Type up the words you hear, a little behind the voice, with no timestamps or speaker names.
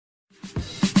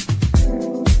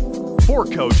For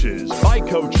coaches, by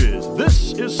coaches,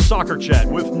 this is Soccer Chat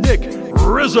with Nick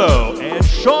Rizzo and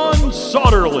Sean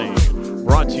Soderly.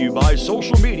 Brought to you by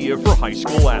Social Media for High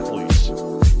School Athletes.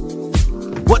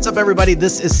 What's up, everybody?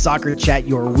 This is Soccer Chat,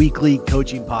 your weekly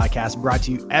coaching podcast brought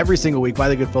to you every single week by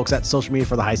the good folks at Social Media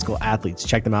for the High School Athletes.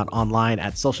 Check them out online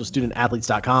at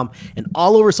socialstudentathletes.com and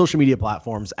all over social media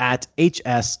platforms at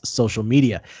HS Social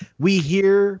Media. We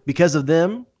here, because of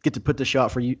them, get to put the show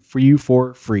out for you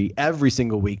for free every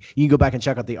single week. You can go back and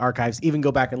check out the archives, even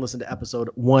go back and listen to episode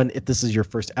 1 if this is your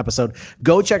first episode.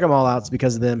 Go check them all out. It's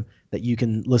because of them that you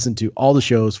can listen to all the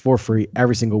shows for free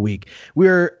every single week.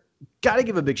 We're got to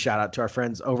give a big shout out to our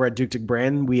friends over at Dutic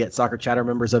Brand. We at Soccer Chat are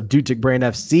members of Dutic Brand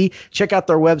FC. Check out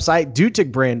their website,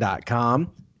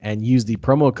 duticbrand.com, and use the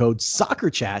promo code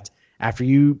SoccerChat after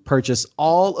you purchase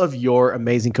all of your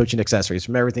amazing coaching accessories,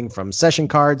 from everything from session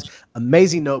cards,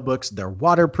 amazing notebooks, they're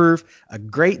waterproof, a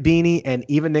great beanie, and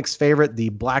even Nick's favorite, the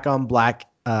black on black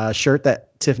shirt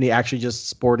that Tiffany actually just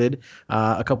sported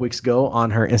a couple weeks ago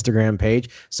on her Instagram page.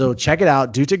 So check it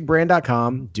out,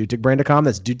 duticbrand.com, duticbrand.com.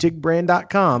 That's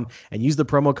duticbrand.com, and use the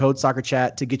promo code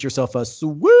SoccerChat to get yourself a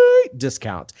sweet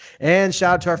discount. And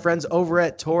shout out to our friends over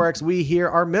at Torx. We here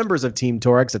are members of Team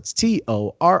Torx. It's TORRX.com.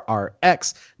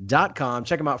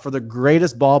 Check them out for the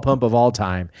greatest ball pump of all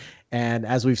time. And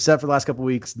as we've said for the last couple of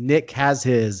weeks, Nick has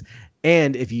his.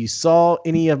 And if you saw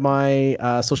any of my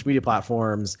social media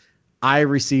platforms, I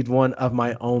received one of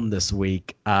my own this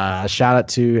week. Shout out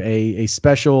to a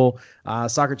special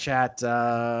Soccer Chat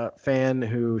fan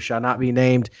who shall not be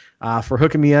named for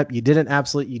hooking me up. You didn't have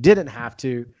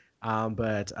to,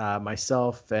 but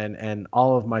myself and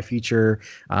all of my future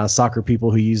soccer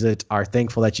people who use it are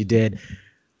thankful that you did.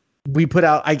 We put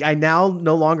out. I now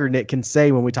no longer, Nick, can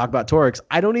say when we talk about Torx,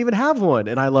 I don't even have one,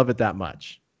 and I love it that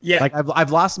much. Yeah, like I've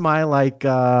lost my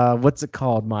what's it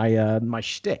called, my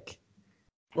shtick.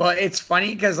 Well, it's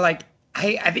funny because, I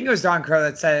think it was Don Crow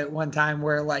that said it one time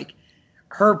where,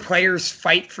 her players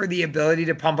fight for the ability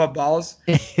to pump up balls.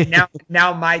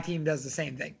 Now my team does the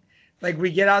same thing.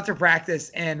 We get out to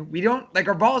practice and we don't,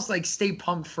 our balls, stay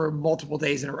pumped for multiple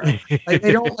days in a row.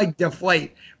 They don't,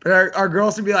 deflate. But our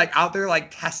girls would be, out there,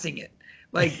 testing it.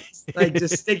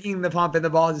 Just sticking the pump in the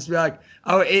ball and just be like,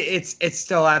 oh, it's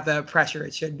still at the pressure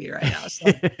it should be right now.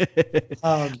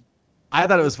 So, I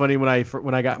thought it was funny when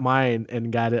I got mine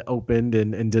and got it opened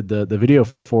and did the video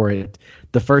for it.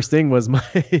 The first thing was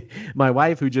my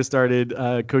wife, who just started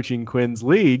coaching Quinn's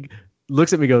league,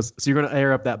 looks at me and goes, "So you're going to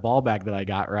air up that ball bag that I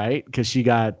got, right?" Because she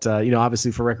got,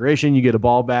 obviously for recreation, you get a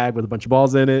ball bag with a bunch of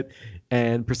balls in it,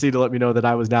 and proceeded to let me know that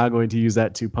I was now going to use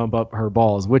that to pump up her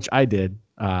balls, which I did.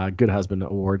 Good husband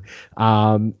award.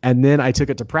 And then I took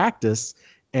it to practice,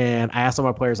 and I asked all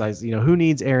my players, who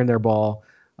needs air in their ball?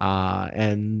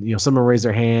 And someone raised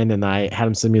their hand, and I had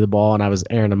them send me the ball, and I was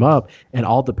airing them up, and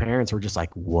all the parents were just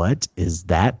like, "What is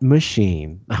that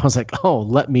machine?" I was like, "Oh,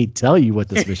 let me tell you what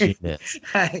this machine is."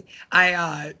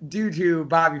 I due to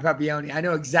Bobby Papioni, I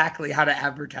know exactly how to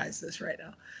advertise this right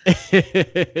now.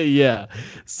 Yeah.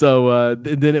 So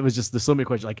then it was just so many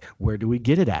questions, where do we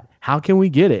get it at? How can we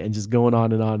get it? And just going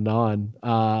on and on and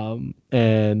on.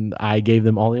 And I gave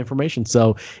them all the information.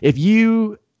 So if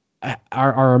you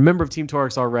are a member of Team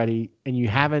Torx already and you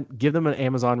haven't, give them an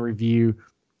Amazon review.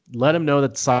 Let them know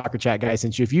that the Soccer Chat guy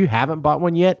sent you. If you haven't bought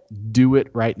one yet, do it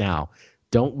right now.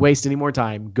 Don't waste any more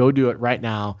time. Go do it right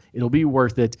now. It'll be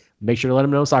worth it. Make sure to let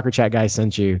them know Soccer Chat guy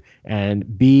sent you,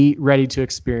 and be ready to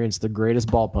experience the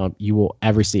greatest ball pump you will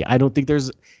ever see. I don't think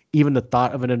there's even the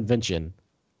thought of an invention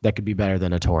that could be better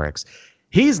than a Torx.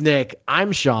 He's Nick.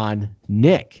 I'm Sean.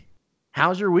 Nick,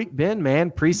 how's your week been,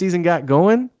 man? Preseason got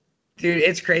going? Dude,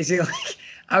 it's crazy.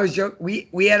 I was joking.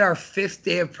 We had our 5th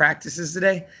day of practices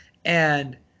today,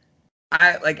 and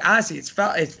I honestly,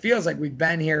 it feels like we've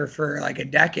been here for a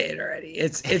decade already.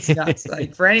 It's nuts.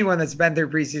 For anyone that's been through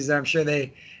preseason, I'm sure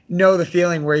they know the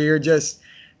feeling where you're just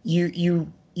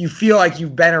you feel like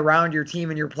you've been around your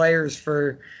team and your players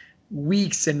for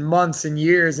weeks and months and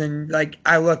years. And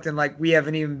I looked and we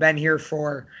haven't even been here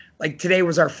for today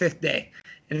was our 5th day,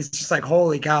 and it's just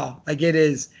holy cow!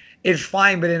 It's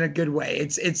fine, but in a good way.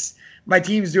 It's my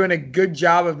team's doing a good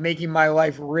job of making my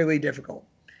life really difficult.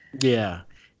 Yeah.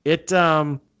 I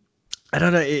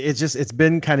don't know. It's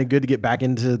been kind of good to get back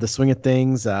into the swing of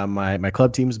things. My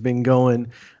club team's been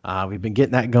going. We've been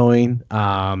getting that going.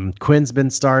 Quinn's been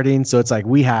starting. So it's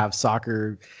we have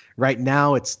soccer right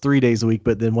now. It's 3 days a week,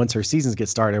 but then once her seasons get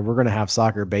started, we're going to have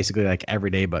soccer basically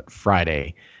every day, but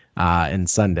Friday, and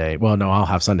Sunday. Well, no, I'll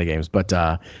have Sunday games, but,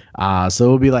 so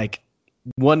it'll be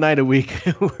one night a week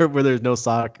where there's no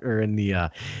soccer in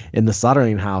the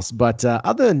soldering house. But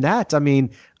other than that, I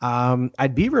mean,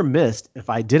 I'd be remiss if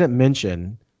I didn't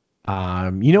mention, I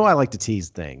like to tease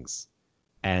things,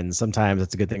 and sometimes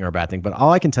it's a good thing or a bad thing. But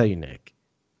all I can tell you, Nick,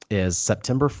 is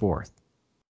September 4th.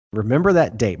 Remember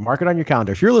that date. Mark it on your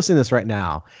calendar. If you're listening to this right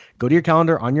now, go to your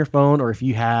calendar on your phone, or if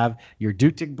you have your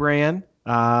Duke brand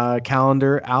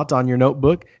calendar out on your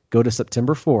notebook, go to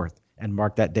September 4th and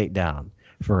mark that date down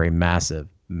for a massive,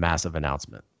 massive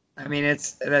announcement. I mean,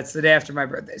 that's the day after my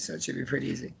birthday, so it should be pretty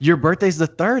easy. Your birthday's the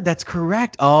 3rd. That's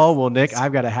correct. Oh, well, Nick,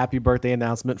 I've got a happy birthday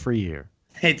announcement for you.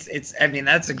 I mean,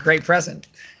 that's a great present.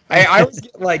 I was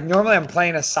like, normally I'm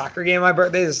playing a soccer game on my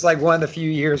birthday. This is like one of the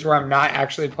few years where I'm not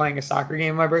actually playing a soccer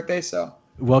game on my birthday. So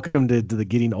welcome to the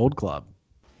Getting Old Club.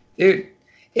 Dude,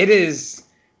 it is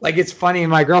like, it's funny.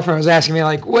 My girlfriend was asking me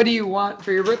like, what do you want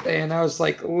for your birthday? And I was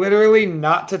like, literally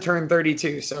not to turn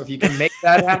 32. So if you can make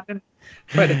that happen,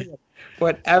 but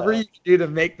whatever you can do to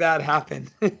make that happen.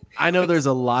 I know there's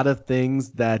a lot of things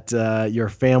that your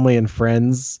family and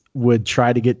friends would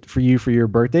try to get for you for your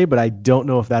birthday, but I don't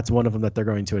know if that's one of them that they're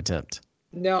going to attempt.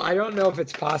 No, I don't know if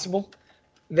it's possible.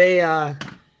 They, I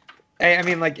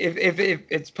mean, like if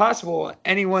it's possible,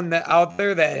 anyone that out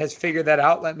there that has figured that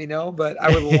out, let me know. But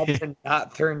I would love to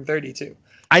not turn 32.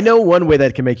 I know one way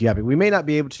that can make you happy. We may not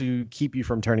be able to keep you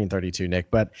from turning 32, Nick,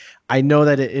 but I know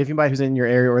that if anybody who's in your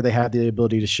area or they have the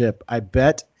ability to ship, I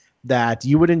bet that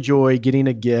you would enjoy getting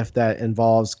a gift that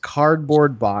involves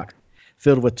cardboard box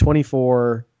filled with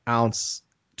 24-ounce,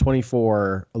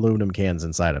 24 aluminum cans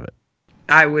inside of it.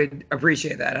 I would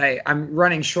appreciate that. I'm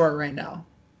running short right now.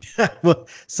 Well,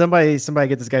 somebody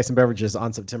get this guy some beverages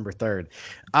on September 3rd.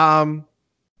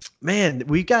 Man,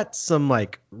 we got some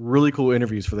like really cool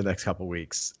interviews for the next couple of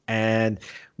weeks, and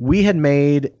we had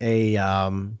made a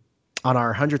on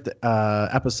our 100th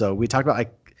episode. We talked about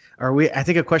I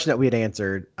think a question that we had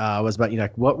answered was about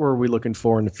what were we looking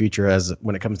for in the future as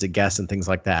when it comes to guests and things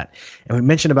like that, and we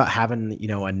mentioned about having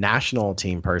a national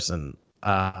team person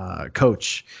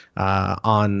coach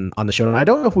on the show. And I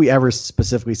don't know if we ever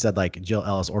specifically said like Jill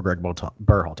Ellis or Greg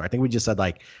Berhalter. I think we just said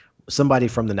like somebody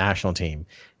from the national team.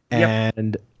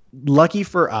 And lucky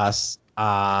for us,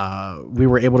 we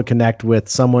were able to connect with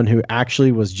someone who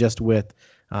actually was just with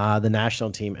the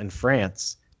national team in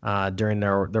France during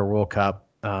their World Cup.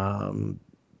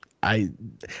 I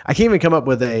can't even come up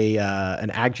with an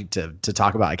adjective to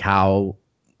talk about like how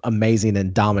amazing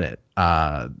and dominant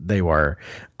they were.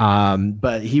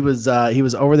 But he was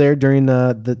over there during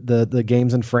the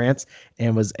games in France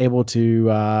and was able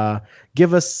to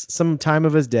give us some time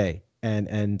of his day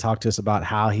and talk to us about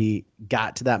how he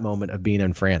got to that moment of being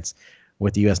in France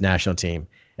with the U.S. national team.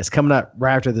 It's coming up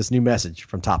right after this new message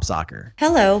from Top Soccer.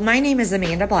 Hello, my name is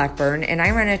Amanda Blackburn, and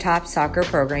I run a Top Soccer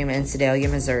program in Sedalia,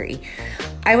 Missouri.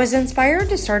 I was inspired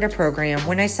to start a program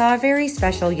when I saw a very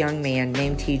special young man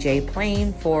named TJ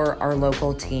playing for our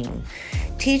local team.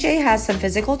 TJ has some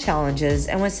physical challenges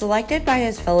and was selected by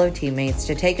his fellow teammates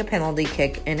to take a penalty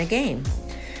kick in a game.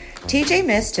 TJ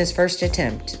missed his first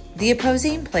attempt. The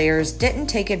opposing players didn't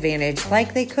take advantage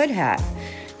like they could have.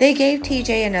 They gave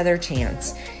TJ another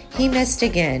chance. He missed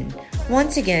again.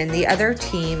 Once again, the other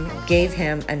team gave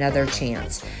him another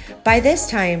chance. By this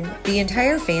time, the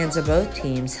entire fans of both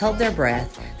teams held their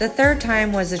breath. The third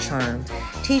time was a charm.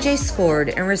 TJ scored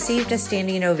and received a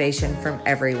standing ovation from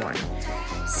everyone.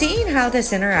 Seeing how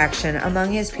this interaction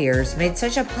among his peers made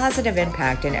such a positive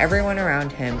impact in everyone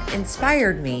around him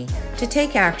inspired me to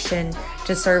take action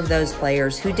to serve those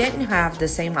players who didn't have the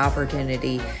same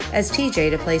opportunity as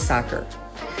TJ to play soccer.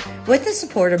 With the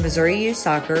support of Missouri Youth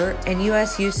Soccer and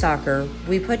US Youth Soccer,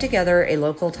 we put together a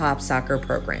local Top Soccer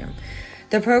program.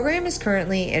 The program is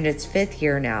currently in its 5th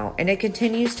year now, and it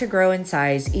continues to grow in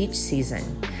size each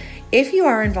season. If you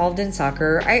are involved in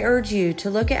soccer, I urge you to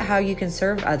look at how you can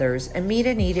serve others and meet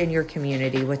a need in your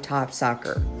community with Top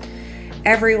Soccer.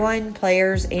 Everyone,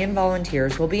 players, and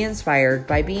volunteers will be inspired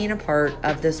by being a part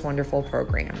of this wonderful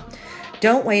program.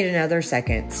 Don't wait another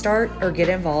second. Start or get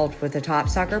involved with the Top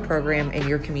Soccer program in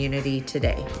your community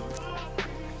today.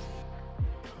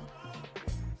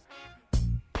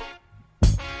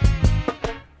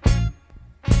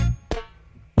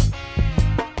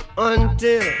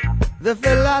 Until the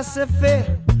philosophy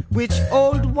which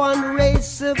old one race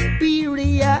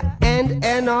superior and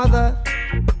another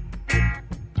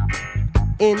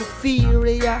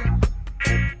inferior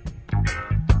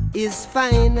is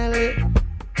finally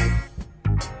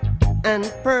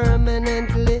and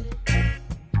permanently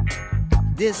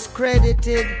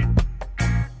discredited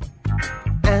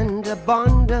and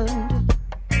abandoned.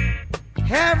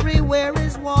 Everywhere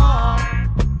is war,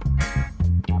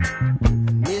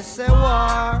 a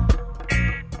war.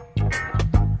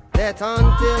 That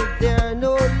until they're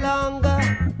no longer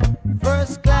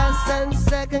first class and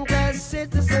second class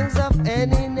citizens of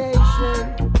any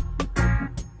nation,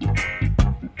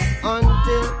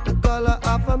 until the color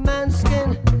of a man's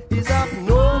skin is of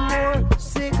no more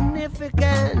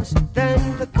significance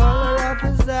than the color of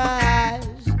his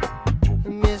eyes,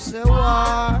 miss a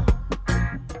war.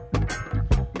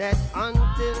 That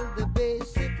until the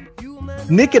basic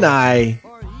human Nick and I,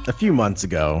 a few months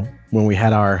ago, when we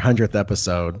had our 100th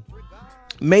episode,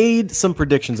 made some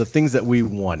predictions of things that we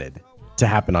wanted to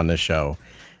happen on this show.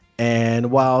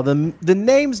 And while the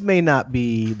names may not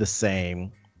be the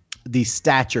same, the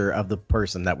stature of the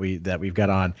person that we've got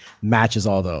on matches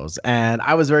all those. And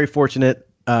I was very fortunate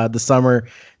this summer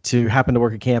to happen to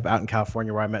work at camp out in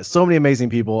California, where I met so many amazing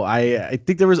people. I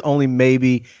think there was only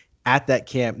maybe at that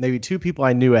camp, maybe 2 people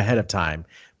I knew ahead of time,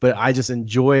 but I just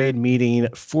enjoyed meeting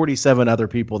 47 other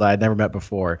people that I'd never met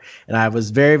before. And I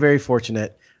was very, very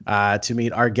fortunate to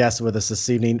meet our guest with us this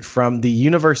evening from the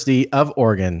University of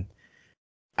Oregon.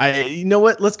 You know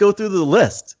what? Let's go through the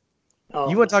list. Oh.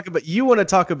 You want to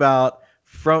talk about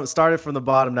started from the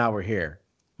bottom. Now we're here.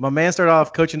 My man started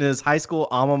off coaching his high school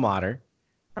alma mater.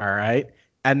 All right.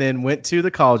 And then went to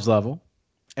the college level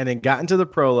and then got into the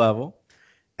pro level.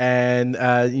 And,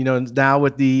 now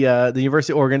with the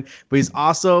University of Oregon, but he's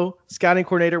also scouting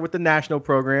coordinator with the national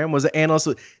program, was an analyst.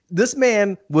 This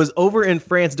man was over in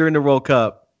France during the World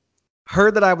Cup,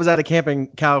 heard that I was at a camp in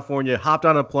California, hopped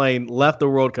on a plane, left the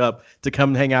World Cup to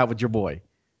come hang out with your boy.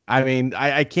 I mean,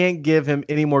 I can't give him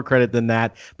any more credit than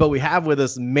that. But we have with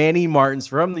us Manny Martins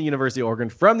from the University of Oregon,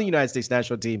 from the United States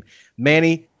national team.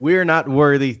 Manny, we're not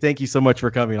worthy. Thank you so much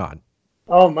for coming on.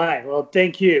 Oh, my. Well,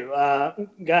 thank you.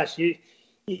 Gosh,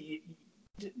 the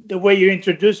way you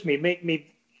introduced me make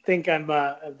me think I've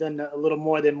done a little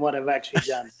more than what I've actually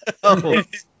done. Oh.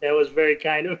 That was very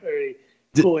kind of very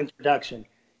cool introduction.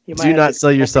 You might Do have not to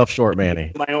sell yourself short,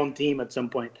 Manny. my own team at some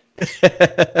point.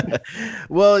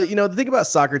 Well, the thing about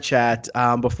Soccer Chat,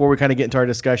 before we kind of get into our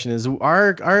discussion, is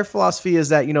our philosophy is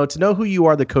that, to know who you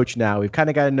are, the coach now, we've kind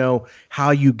of got to know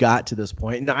how you got to this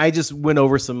point. And I just went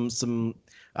over some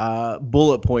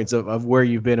bullet points of where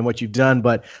you've been and what you've done,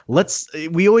 but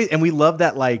we love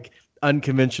that like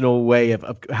unconventional way of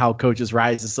how coaches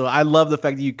rise. So I love the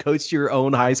fact that you coached your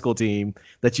own high school team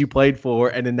that you played for,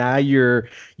 and then now you're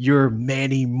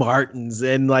Manny Martins.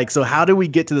 And so how do we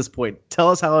get to this point? Tell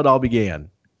us how it all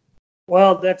began.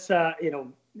 Well, that's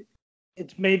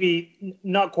it's maybe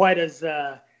not quite as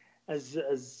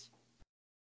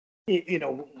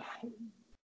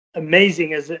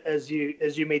amazing as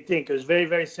you may think. It was very,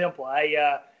 very simple.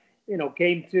 I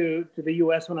came to the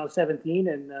U.S. when I was 17,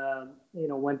 and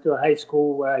went to a high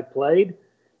school where I played.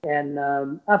 And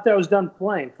after I was done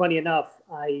playing, funny enough,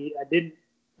 I didn't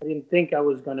think I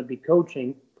was going to be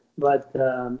coaching, but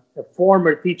a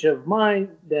former teacher of mine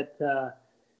that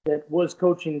was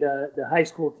coaching the high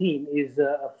school team is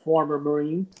a former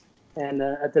Marine, and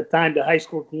at the time the high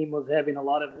school team was having a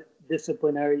lot of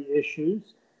disciplinary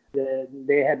issues.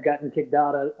 They had gotten kicked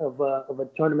out of a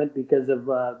tournament because of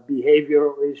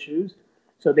behavioral issues.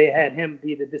 So they had him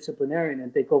be the disciplinarian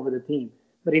and take over the team.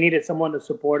 But he needed someone to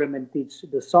support him and teach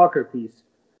the soccer piece.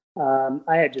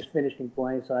 I had just finished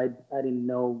playing, so I didn't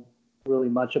know really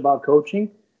much about coaching,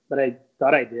 but I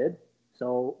thought I did.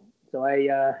 So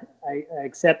I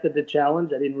accepted the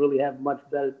challenge. I didn't really have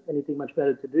anything much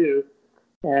better to do.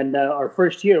 And our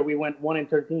first year, we went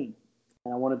 1-13,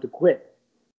 and I wanted to quit.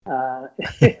 And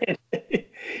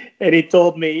he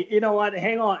told me, you know what,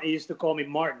 hang on. He used to call me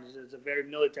Martins. He's a very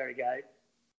military guy.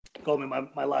 He called me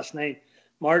my last name.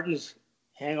 Martins,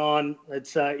 hang on.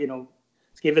 Let's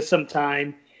give it some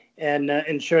time.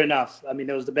 And sure enough, I mean,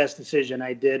 it was the best decision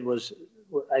I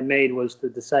made was to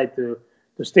decide to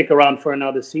stick around for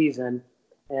another season.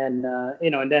 And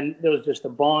and then there was just a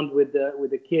bond with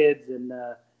the kids, and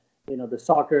the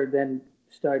soccer then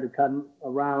started to come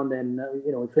around, and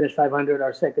we finished 500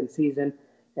 our second season,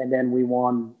 and then we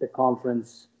won the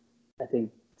conference, I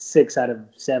think 6 out of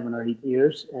 7 or 8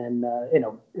 years, and it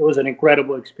was an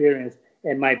incredible experience,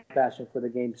 and my passion for the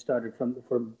game started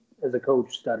from as a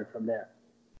coach started from there.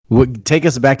 Take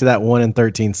us back to that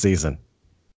 1-13 season.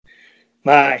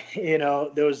 There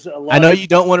was a lot. I know you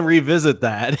don't want to revisit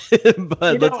that,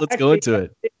 but let's go into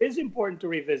it. It is important to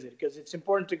revisit because it's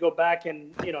important to go back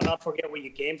and not forget where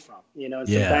you came from.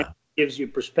 Sometimes it gives you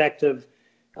perspective.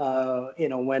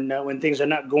 When things are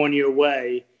not going your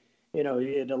way,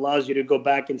 it allows you to go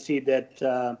back and see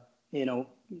that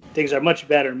things are much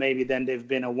better maybe than they've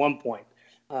been at one point.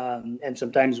 And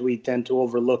sometimes we tend to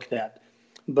overlook that.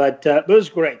 But it was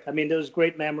great. I mean, there was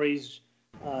great memories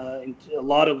a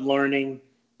lot of learning,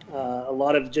 a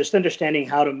lot of just understanding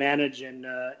how to manage and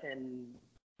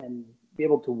be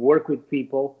able to work with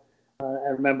people. I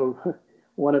remember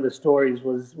one of the stories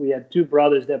was we had two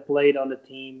brothers that played on the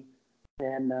team,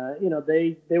 and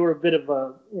they were a bit of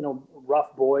a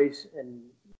rough boys and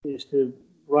used to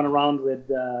run around with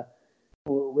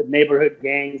neighborhood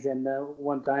gangs. And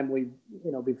one time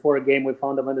before a game we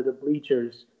found them under the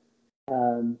bleachers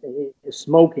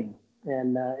smoking,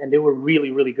 and they were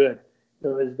really, really good.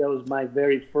 So that was my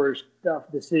very first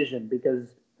tough decision, because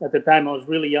at the time I was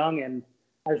really young and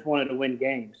I just wanted to win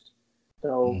games.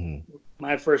 So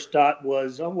my first thought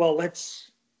was,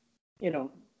 let's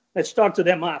talk to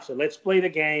them after. Let's play the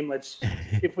game. Let's see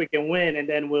if we can win, and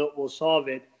then we'll solve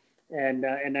it. And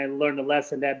I learned a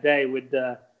lesson that day with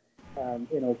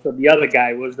so the other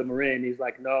guy was the Marin. He's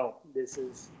like, no, this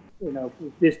is, if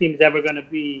this team's ever going to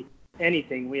be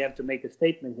anything, we have to make a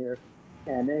statement here.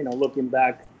 And looking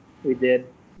back, we did.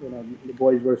 The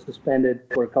boys were suspended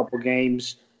for a couple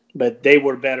games, but they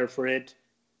were better for it.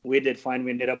 We did fine.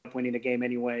 We ended up winning the game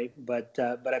anyway, but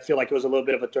I feel like it was a little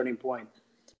bit of a turning point.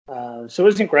 So it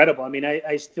was incredible. I mean,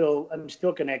 I'm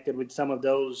still connected with some of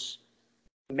those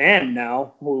men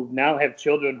now who now have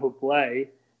children who play.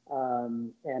 It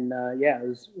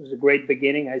was a great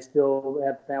beginning. I still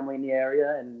have family in the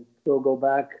area and still go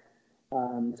back.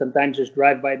 Sometimes just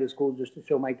drive by the school just to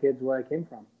show my kids where I came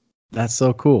from. That's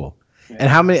so cool. Yeah. And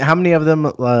how many of them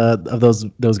of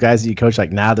those guys that you coach,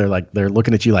 like now they're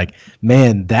looking at you like,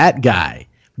 man, that guy,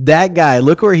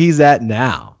 look where he's at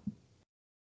now.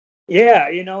 Yeah,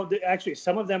 actually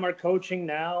some of them are coaching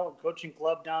now, coaching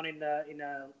club down in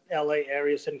LA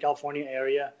area, Southern California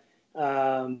area.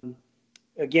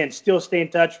 Again, still stay in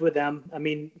touch with them. I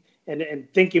mean, and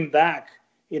thinking back,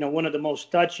 one of the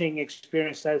most touching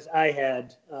experiences I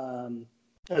had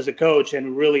as a coach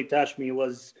and really touched me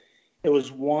was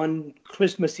one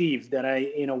Christmas Eve that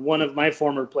one of my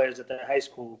former players at the high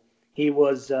school, he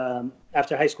was,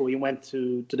 after high school, he went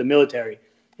to the military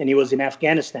and he was in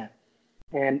Afghanistan.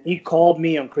 And he called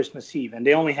me on Christmas Eve, and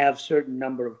they only have a certain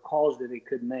number of calls that they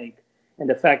could make. And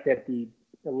the fact that he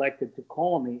elected to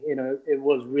call me, it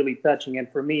was really touching. And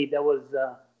for me, that was,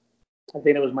 I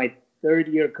think that was my third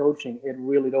year coaching. It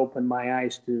really opened my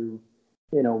eyes to,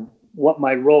 what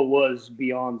my role was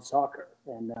beyond soccer,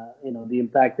 and the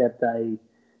impact that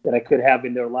I could have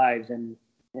in their lives, and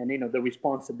the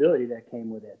responsibility that came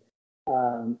with it.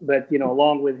 But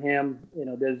along with him,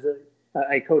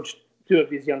 I coached two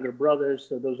of his younger brothers,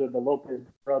 so those are the Lopez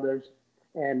brothers,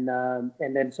 and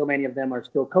then so many of them are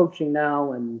still coaching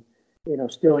now, and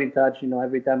still in touch.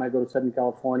 Every time I go to Southern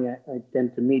California, I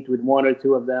tend to meet with one or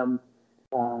two of them.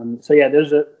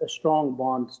 There's a strong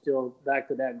bond still back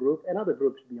to that group and other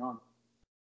groups beyond.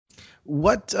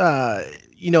 What,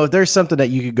 if there's something that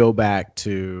you could go back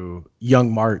to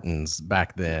young Martins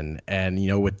back then and,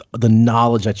 with the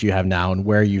knowledge that you have now and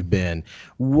where you've been,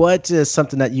 what is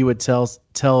something that you would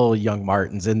tell young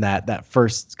Martins in that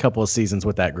first couple of seasons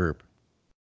with that group?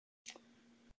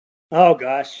 Oh,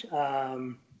 gosh. I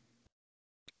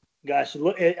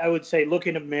would say look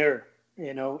in the mirror.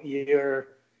 You're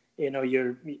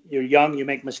young, you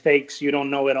make mistakes, you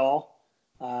don't know it all.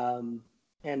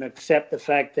 And accept the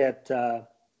fact that,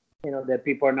 that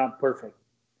people are not perfect,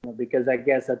 because I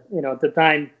guess at the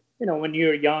time, when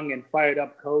you're young and fired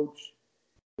up coach,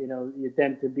 you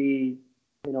tend to be,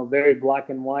 very black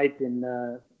and white in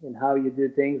how you do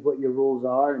things, what your rules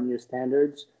are and your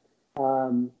standards.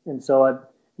 And so I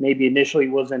maybe initially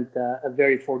wasn't a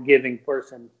very forgiving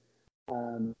person.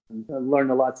 I've learned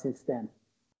a lot since then.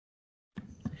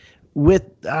 With,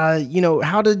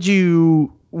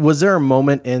 was there a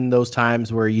moment in those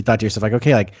times where you thought to yourself, like,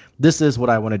 okay, like this is what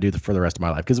I want to do for the rest of my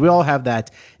life? Because we all have that.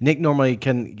 Nick normally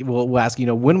will ask,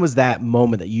 when was that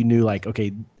moment that you knew, like,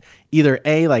 okay, either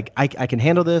A, like I can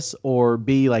handle this, or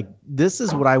B, like this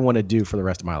is what I want to do for the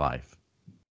rest of my life?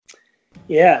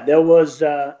 Yeah, there was,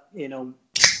 I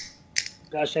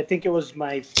think it was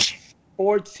my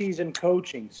fourth season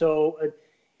coaching. So,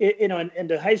 and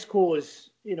the high school is,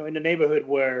 in the neighborhood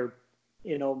where,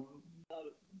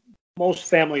 most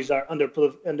families are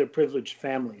underprivileged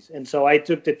families. And so I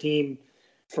took the team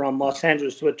from Los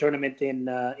Angeles to a tournament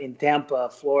in Tampa,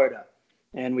 Florida.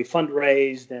 And we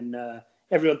fundraised, and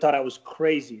everyone thought I was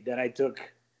crazy that I took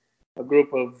a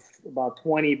group of about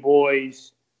 20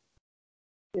 boys,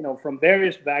 from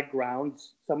various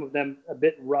backgrounds, some of them a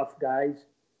bit rough guys,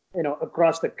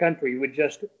 across the country with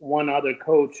just one other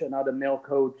coach, another male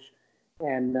coach.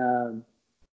 And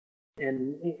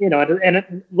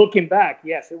looking back,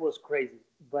 yes, it was crazy,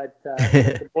 but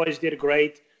the boys did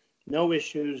great. no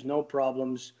issues, no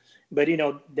problems. But,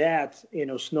 that,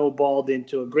 snowballed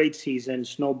into a great season,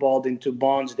 snowballed into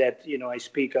bonds that, I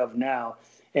speak of now.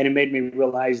 And it made me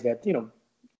realize that,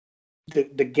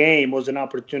 the game was an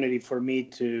opportunity for me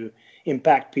to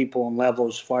impact people on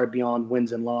levels far beyond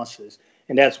wins and losses.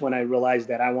 And that's when I realized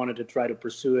that I wanted to try to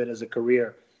pursue it as a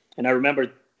career. And I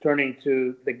remember turning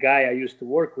to the guy I used to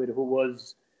work with, who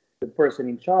was the person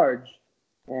in charge.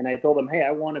 And I told him, hey,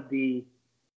 I want to be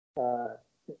a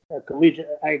collegiate.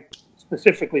 I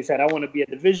specifically said, I want to be a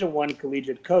Division I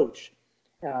collegiate coach.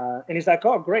 And he's like,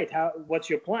 oh, great. What's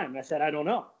your plan? And I said, I don't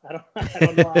know. I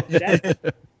don't know how to do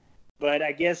that. But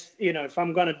I guess, if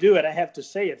I'm going to do it, I have to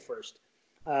say it first.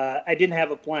 I didn't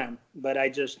have a plan, but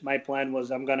my plan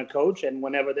was I'm going to coach. And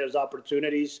whenever there's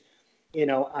opportunities,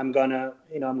 I'm going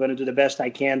to do the best I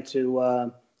can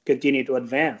to continue to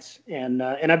advance. And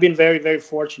I've been very, very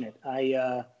fortunate.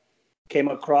 I came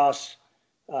across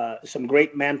some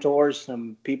great mentors,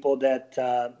 some people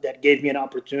that gave me an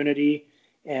opportunity.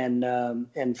 And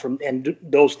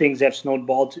those things have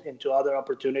snowballed into other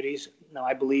opportunities. Now,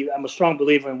 I'm a strong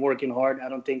believer in working hard. I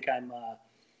don't think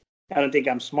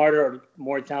I'm smarter or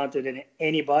more talented than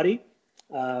anybody,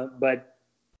 but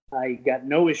I got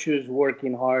no issues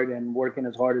working hard and working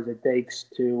as hard as it takes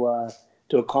to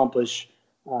accomplish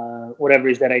whatever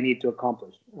it is that I need to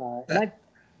accomplish. And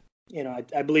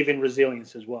I believe in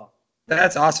resilience as well.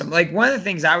 That's awesome. Like, one of the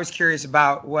things I was curious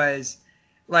about was,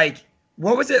 like,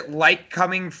 what was it like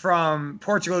coming from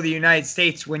Portugal to the United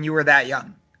States when you were that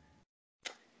young?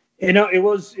 It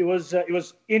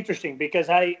was interesting because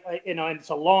I and it's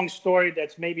a long story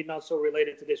that's maybe not so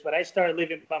related to this, but I started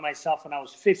living by myself when I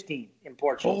was 15 in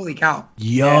Portugal. Holy cow!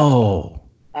 Yo,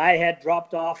 I had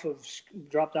dropped out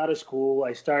of school.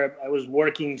 I was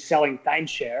working selling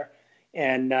timeshare,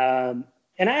 and I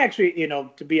actually,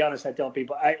 to be honest, I tell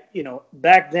people,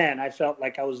 back then I felt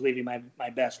like I was living my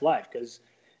best life because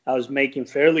I was making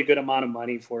fairly good amount of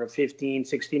money for a 15,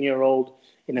 16-year-old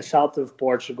in the south of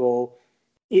Portugal.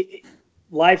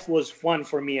 Life was fun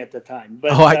for me at the time.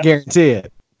 But, I guarantee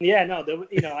it. Yeah, no,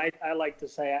 I like to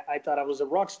say I thought I was a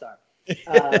rock star.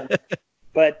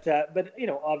 But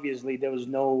obviously there was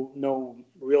no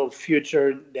real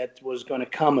future that was going to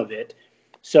come of it.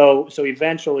 So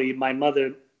eventually my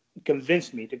mother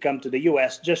convinced me to come to the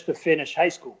U.S. just to finish high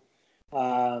school.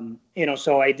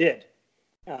 So I did.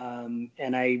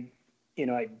 And I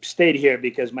stayed here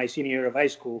because my senior year of high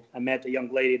school, I met a young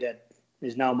lady that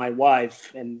is now my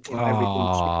wife and everything.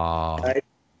 Right?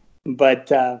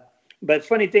 But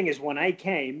funny thing is, when I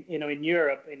came, in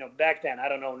Europe, back then, I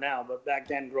don't know now, but back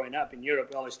then growing up in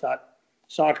Europe, I always thought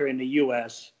soccer in the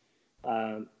U.S.,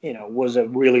 was a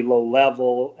really low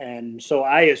level. And so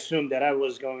I assumed that I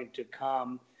was going to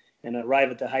come and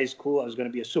arrive at the high school. I was going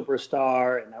to be a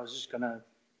superstar and I was just going to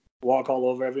walk all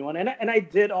over everyone. And I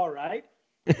did all right.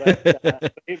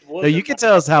 But it no, you can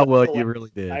tell us how well you really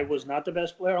did. I was not the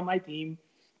best player on my team.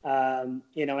 And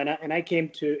I came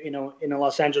to, in the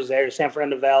Los Angeles area, San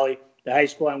Fernando Valley. The high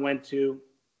school I went to,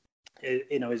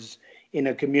 is in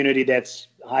a community that's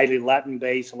highly Latin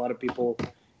based. A lot of people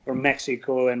from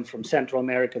Mexico and from Central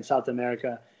America and South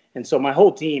America. And so my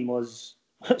whole team was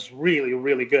really,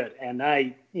 really good. And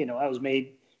I was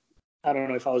made, I don't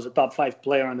know if I was a top 5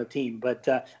 player on the team, but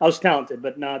I was talented,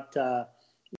 but not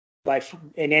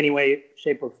in any way,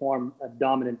 shape, or form a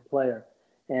dominant player.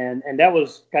 And that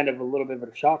was kind of a little bit of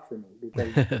a shock for me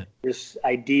because this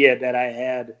idea that I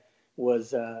had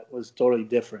was totally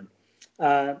different.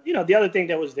 The other thing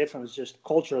that was different was just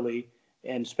culturally,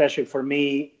 and especially for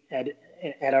me, had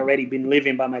already been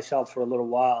living by myself for a little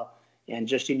while. And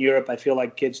just in Europe, I feel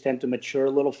like kids tend to mature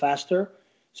a little faster.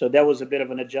 So that was a bit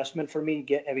of an adjustment for me,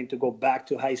 having to go back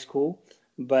to high school.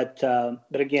 But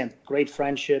again, great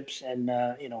friendships and,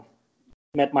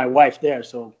 met my wife there.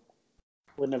 So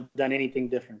wouldn't have done anything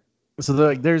different.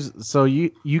 So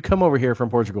you come over here from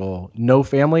Portugal, no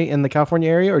family in the California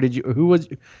area, or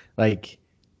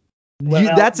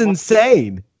that's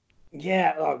insane.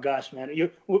 Yeah. Oh gosh, man.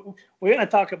 We're going to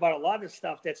talk about a lot of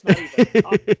stuff that's not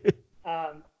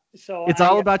even so it's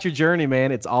all about your journey,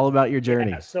 man. It's all about your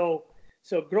journey. Yeah, so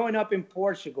growing up in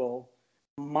Portugal,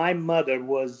 my mother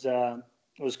was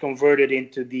converted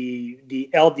into the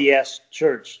LDS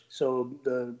church, so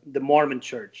the Mormon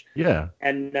church. Yeah.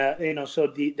 And so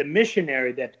the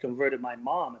missionary that converted my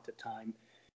mom at the time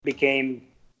became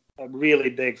a really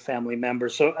big family member.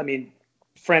 So I mean,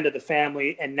 friend of the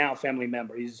family and now family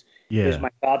member. He's my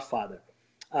godfather.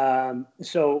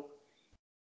 So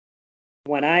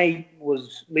when I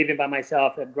was living by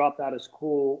myself, had dropped out of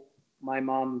school, my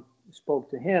mom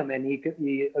spoke to him and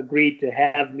he agreed to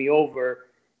have me over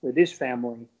with his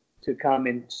family to come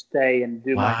and stay and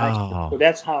do my high school. So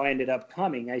that's how I ended up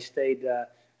coming. I stayed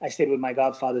with my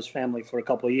godfather's family for a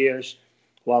couple of years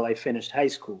while I finished high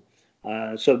school.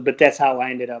 But that's how I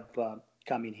ended up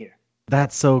coming here.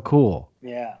 That's so cool.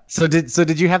 Yeah. So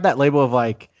did you have that label of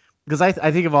like, because I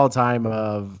think of all the time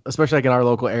of, especially like in our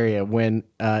local area, when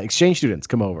exchange students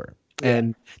come over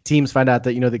and teams find out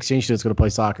that, the exchange student's going to play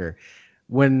soccer.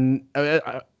 When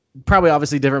probably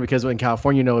obviously different because in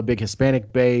California, a big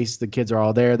Hispanic base, the kids are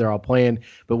all there, they're all playing.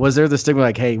 But was there the stigma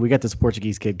like, hey, we got this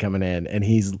Portuguese kid coming in and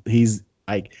he's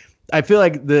like, I feel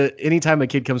like anytime a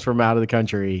kid comes from out of the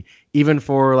country, even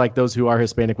for like those who are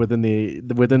Hispanic within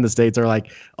the states, are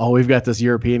like, oh, we've got this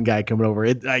European guy coming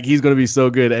over. Like he's going to be so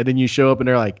good. And then you show up and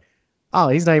they're like, oh,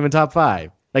 he's not even top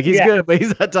 5. Like he's good, but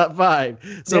he's not top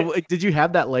 5. So like, did you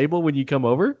have that label when you come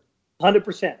over?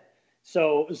 100%.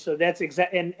 So that's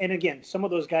exact. And again, some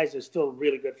of those guys are still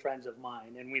really good friends of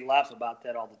mine, and we laugh about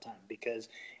that all the time because.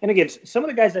 And again, some of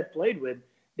the guys I played with,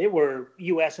 they were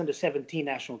U.S. under-17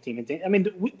 national team. I mean,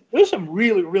 there's some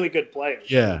really, really good players.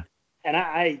 Yeah. And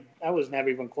I was never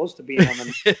even close to being on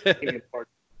the team report.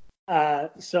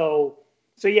 So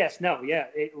yes, no, yeah,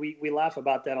 we laugh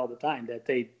about that all the time. That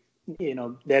they,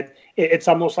 that it's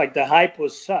almost like the hype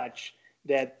was such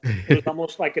that it was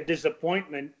almost like a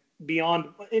disappointment beyond.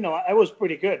 I was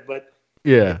pretty good, but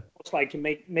it's like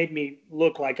it made me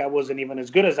look like I wasn't even as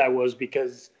good as I was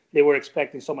because they were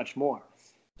expecting so much more.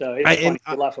 So it's funny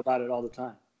to laugh about it all the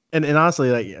time. And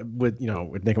honestly, like with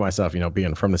Nick and myself,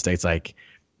 being from the States, like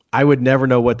I would never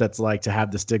know what that's like to have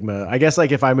the stigma. I guess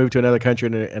like if I move to another country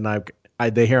and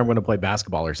they hear I'm going to play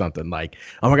basketball or something, like,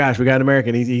 oh my gosh, we got an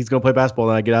American, he's going to play basketball.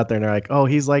 And I get out there and they're like, oh,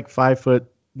 he's like 5'9".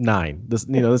 This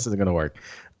isn't going to work.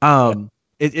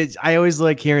 I always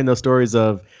like hearing those stories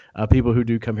of people who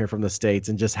do come here from the States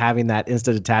and just having that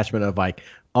instant attachment of like,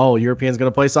 oh, European's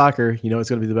going to play soccer. It's going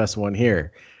to be the best one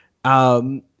here.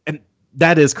 And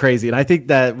that is crazy. And I think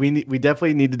that we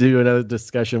definitely need to do another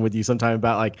discussion with you sometime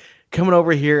about like coming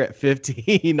over here at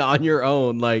 15 on your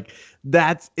own. Like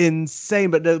that's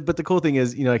insane. But the cool thing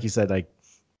is, like you said, like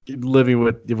living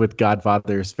with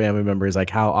Godfather's family members, like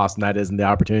how awesome that is and the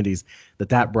opportunities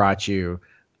that brought you.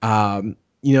 And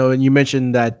you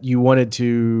mentioned that you wanted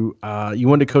to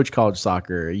coach college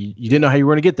soccer. You didn't know how you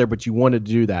were going to get there, but you wanted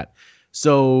to do that.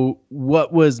 So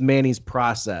what was Manny's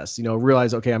process?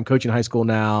 Realize, okay, I'm coaching high school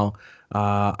now.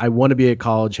 I want to be a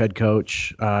college head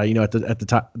coach, at the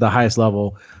top, the highest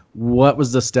level. What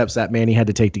was the steps that Manny had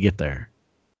to take to get there?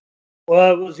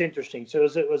 Well, it was interesting. So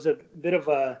it was a bit of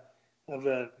a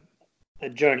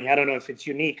journey. I don't know if it's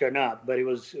unique or not, but it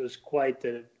was quite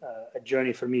a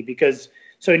journey for me because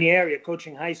so in the area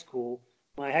coaching high school,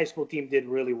 my high school team did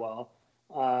really well.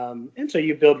 And so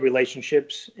you build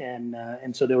relationships,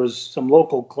 and so there was some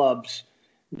local clubs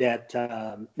that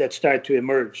started to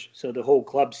emerge. So the whole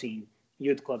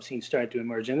youth club scene started to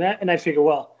emerge, and I figured,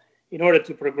 well, in order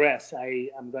to progress,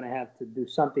 I'm going to have to do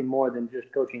something more than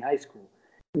just coaching high school.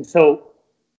 And so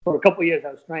for a couple of years,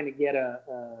 I was trying to get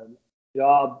a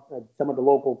job at some of the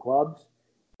local clubs,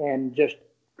 and just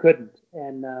couldn't.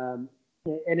 And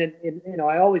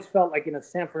I always felt like in a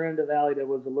San Fernando Valley there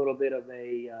was a little bit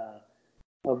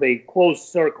of a closed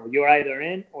circle. You're either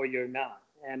in or you're not.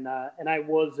 And I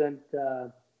wasn't,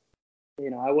 I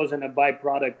wasn't a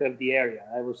byproduct of the area.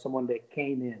 I was someone that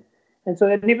came in. And so,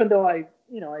 and even though I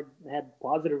had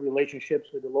positive relationships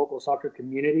with the local soccer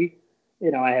community,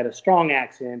 I had a strong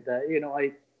accent.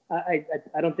 I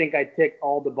don't think I ticked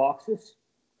all the boxes.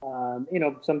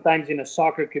 Sometimes in a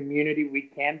soccer community, we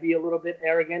can be a little bit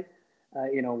arrogant.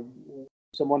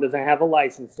 Someone doesn't have a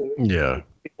license. So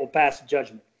people pass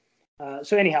judgment.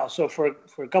 So for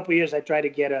a couple of years, I tried to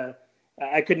get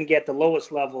I couldn't get the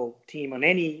lowest level team on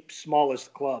any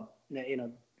smallest club.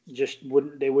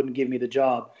 They wouldn't give me the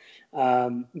job.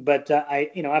 But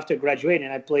after graduating,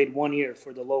 I played 1 year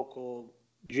for the local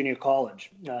junior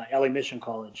college, LA Mission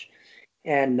College,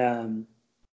 and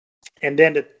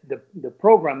then the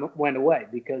program went away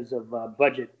because of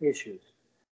budget issues.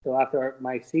 So after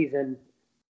my season,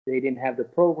 they didn't have the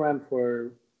program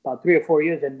for about 3 or 4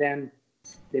 years, and then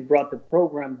they brought the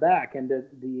program back, and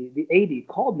the AD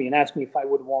called me and asked me if I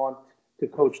would want to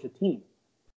coach the team.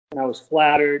 And I was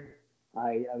flattered.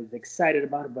 I was excited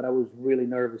about it, but I was really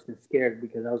nervous and scared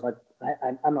because I was like,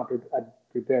 I'm not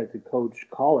prepared to coach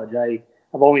college.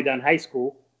 I've only done high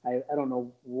school. I don't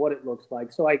know what it looks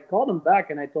like. So I called him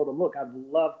back and I told him, look, I'd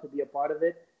love to be a part of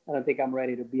it. I don't think I'm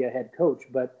ready to be a head coach,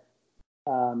 but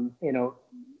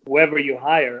whoever you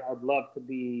hire, I'd love to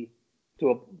be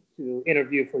to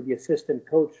interview for the assistant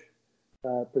coach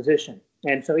position.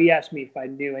 And so he asked me if I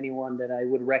knew anyone that I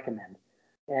would recommend.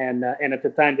 And at the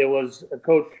time, there was a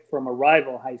coach from a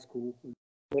rival high school, a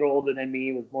little older than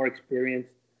me, was more experienced,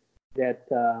 that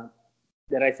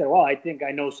I said, well, I think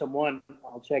I know someone.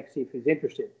 I'll check, see if he's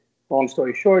interested. Long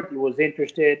story short, he was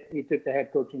interested. He took the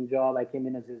head coaching job. I came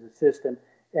in as his assistant,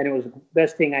 and it was the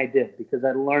best thing I did because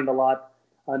I learned a lot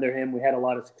under him. We had a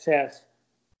lot of success.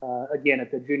 Again,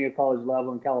 at the junior college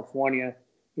level in California,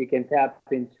 you can tap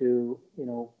into,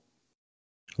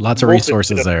 lots of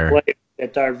resources there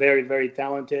that are very, very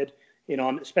talented,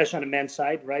 especially on the men's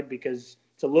side, right? Because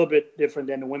it's a little bit different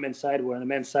than the women's side, where on the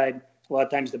men's side, a lot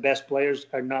of times the best players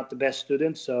are not the best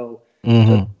students. So,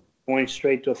 going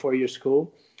straight to a 4-year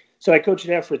school. So I coached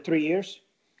there for 3 years.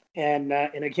 And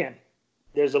again,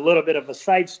 there's a little bit of a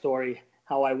side story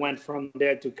how I went from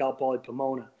there to Cal Poly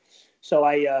Pomona. So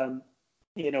I,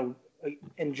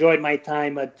 enjoyed my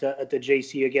time at the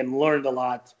JC. Again, learned a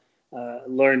lot,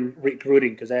 learned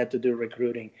recruiting because I had to do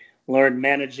recruiting, learned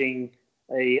managing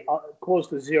a close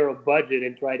to zero budget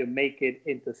and try to make it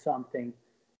into something.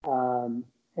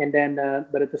 And then,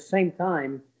 but at the same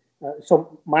time,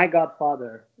 so my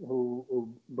godfather, who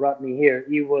brought me here,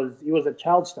 he was a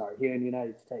child star here in the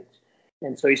United States,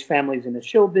 and so his family's in the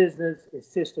show business. His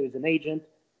sister is an agent,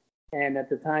 and at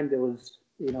the time there was,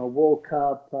 World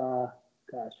Cup.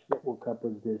 What World Cup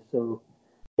was this? So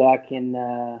back in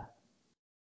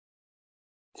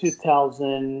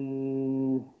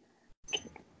 2000, I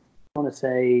want to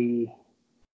say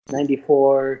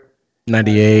 94,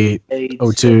 98,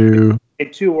 02.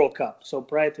 2 World Cup. So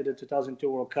prior to the 2002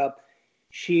 World Cup,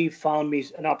 she found me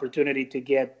an opportunity to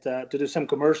get to do some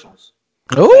commercials.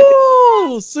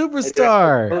 Oh,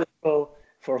 superstar! I did a commercial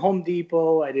for Home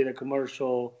Depot. I did a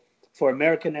commercial for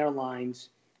American Airlines,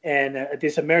 and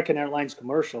this American Airlines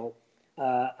commercial,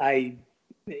 one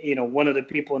of the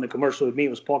people in the commercial with me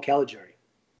was Paul Caligiuri.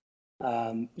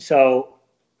 So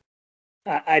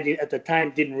I did, at the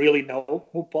time, didn't really know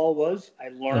who Paul was. I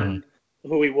learned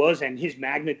who he was and his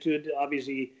magnitude,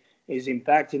 obviously, his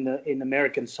impact in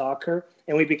American soccer,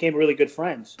 and we became really good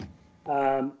friends.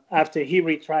 After he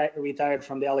retired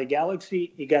from the LA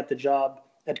Galaxy, he got the job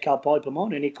at Cal Poly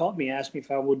Pomona, and he called me, asked me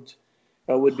if I would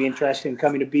be interested in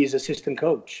coming to be his assistant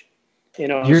coach.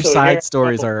 Your side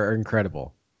stories are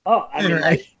incredible. Oh, I mean,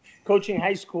 coaching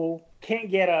high school, can't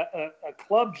get a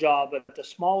club job at the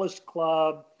smallest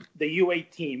club, the U8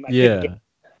 team.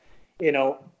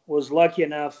 Was lucky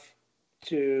enough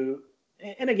to,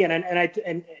 and again,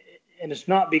 and it's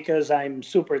not because I'm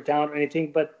super talented or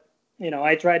anything, but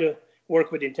I try to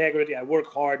work with integrity. I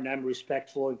work hard and I'm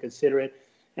respectful and considerate,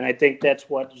 and I think that's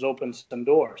what has opened some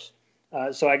doors.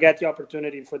 So I got the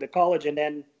opportunity for the college, and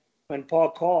then when Paul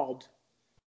called,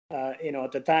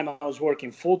 at the time I was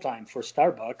working full time for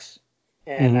Starbucks,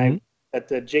 and I at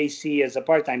the JC as a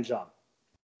part-time job,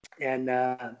 and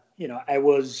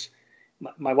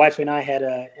my wife and I had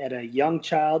a young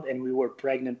child, and we were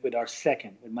pregnant with our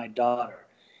second, with my daughter.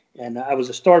 And I was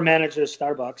a store manager at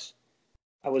Starbucks.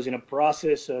 I was in a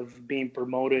process of being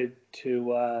promoted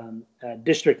to a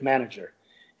district manager.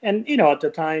 And, at the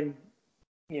time,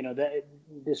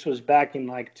 this was back in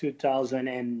like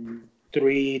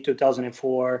 2003,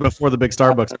 2004. Before the big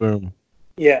Starbucks boom.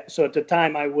 Yeah. So at the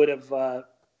time I would have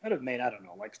made, I don't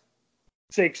know, like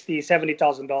 $60,000,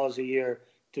 $70,000 a year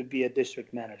to be a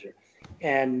district manager.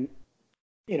 And,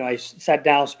 I sat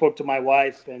down, spoke to my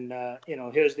wife, and,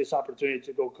 here's this opportunity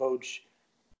to go coach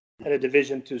at a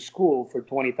Division II school for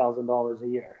 $20,000 a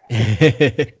year.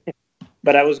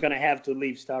 But I was going to have to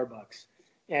leave Starbucks.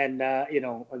 And,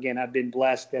 again, I've been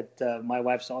blessed that my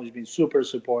wife's always been super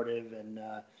supportive,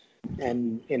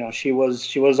 and she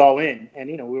was all in. And,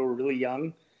 we were really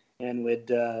young, and with,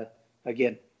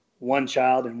 again, one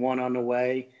child and one on the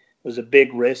way, it was a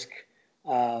big risk.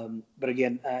 But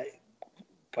again,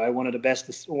 probably one of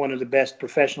the best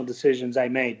professional decisions I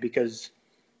made, because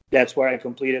that's where I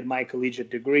completed my collegiate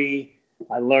degree.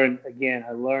 I learned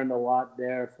a lot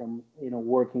there from,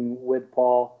 working with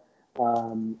Paul.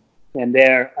 And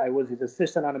there I was his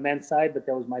assistant on the men's side, but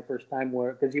that was my first time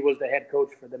because he was the head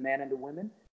coach for the men and the women.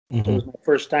 It was my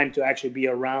first time to actually be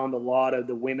around a lot of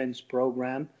the women's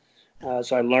program.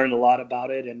 So I learned a lot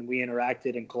about it, and we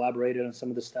interacted and collaborated on some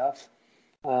of the stuff.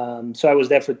 So I was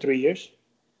there for 3 years.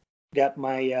 Got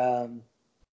my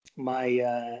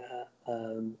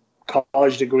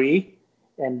college degree,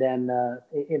 and then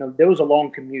there was a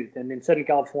long commute, and in Southern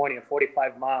California,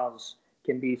 45 miles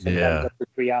can be sometimes up to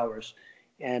 3 hours.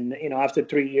 And after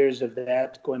 3 years of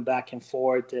that, going back and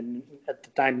forth, and at the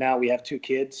time now we have 2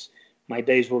 kids, my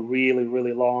days were really,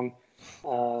 really long.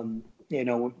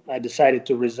 I decided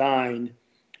to resign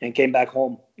and came back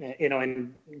home,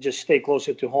 and just stay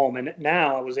closer to home. And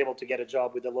now I was able to get a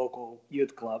job with the local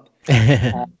youth club.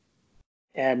 They're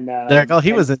like,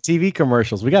 he was in TV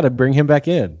commercials. We got to bring him back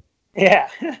in. Yeah.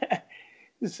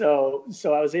 So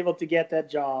I was able to get that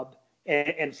job.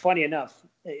 And funny enough,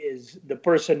 is the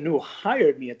person who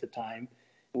hired me at the time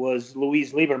was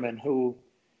Louise Lieberman, who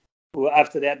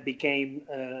after that became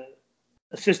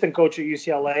assistant coach at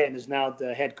UCLA and is now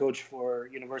the head coach for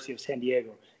University of San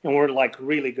Diego. And we're like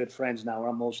really good friends now. We're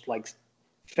almost like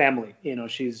family.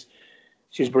 She's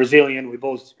Brazilian. We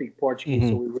both speak Portuguese,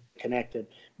 so we were connected.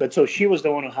 But so she was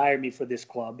the one who hired me for this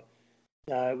club,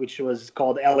 which was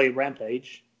called LA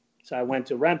Rampage. So I went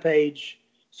to Rampage,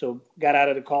 so got out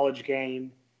of the college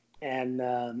game and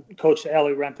coached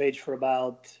LA Rampage for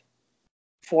about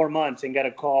 4 months and got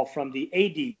a call from the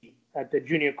AD at the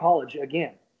junior college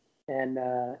again. And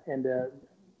the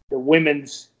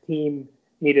women's team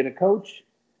needed a coach,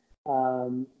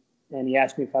 and he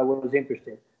asked me if I was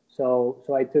interested. So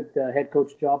I took the head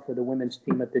coach job for the women's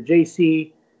team at the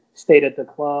JC, stayed at the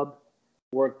club,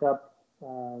 worked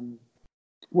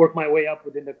my way up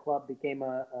within the club, became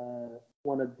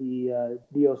one of the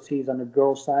DOCs on the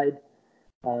girls' side.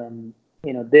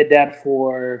 Did that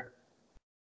for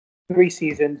 3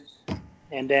 seasons,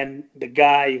 and then the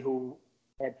guy who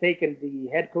had taken the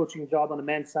head coaching job on the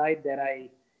men's side that I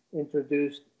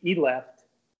introduced, he left.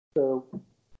 So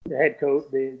the head coach,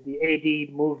 the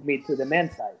AD moved me to the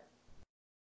men's side.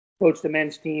 Coached the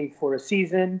men's team for a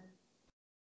season,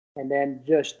 and then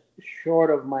just short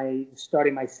of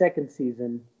starting my second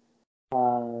season,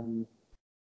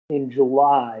 in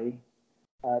July,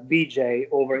 BJ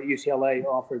over at UCLA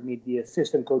offered me the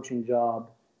assistant coaching job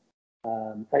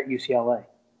at UCLA,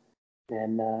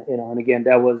 and again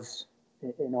that was,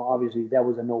 obviously that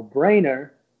was a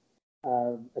no-brainer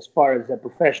as far as a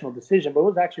professional decision, but it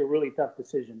was actually a really tough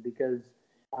decision because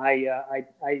I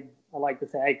like to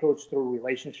say I coach through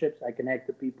relationships. I connect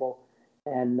to people,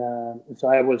 and so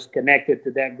I was connected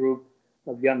to that group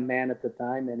of young men at the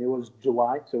time, and it was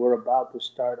July, so we're about to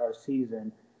start our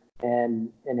season,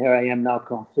 and here I am now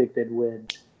conflicted with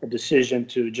a decision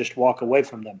to just walk away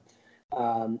from them.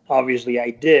 Obviously I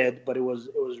did, but it was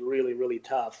really, really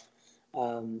tough.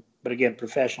 But again,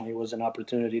 professionally, it was an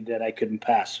opportunity that I couldn't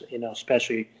pass,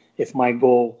 especially if my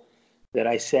goal that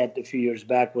I set a few years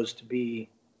back was to be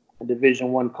a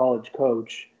Division I college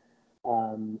coach.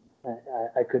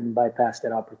 I couldn't bypass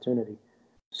that opportunity.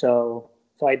 So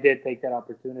I did take that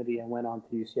opportunity and went on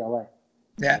to UCLA.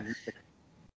 Yeah.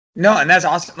 No, and that's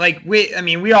awesome. Like we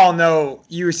all know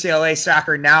UCLA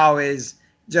soccer now is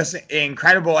just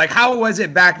incredible. Like, how was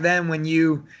it back then when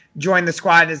you joined the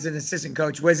squad as an assistant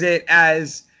coach? Was it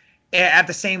as at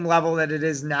the same level that it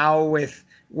is now, with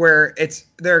where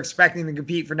they're expecting to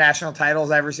compete for national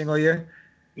titles every single year?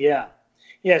 Yeah.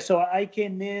 So I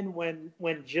came in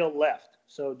when Jill left.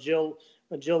 So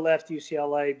when Jill left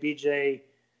UCLA, BJ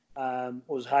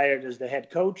was hired as the head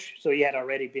coach. So he had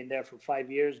already been there for 5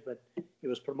 years, but he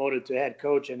was promoted to head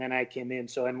coach, and then I came in.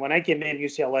 And when I came in,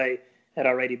 UCLA had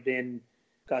already been,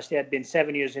 they had been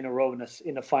 7 years in a row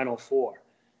in the Final Four.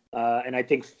 And I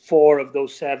think 4 of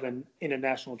those 7 in a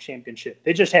national championship.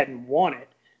 They just hadn't won it,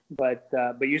 but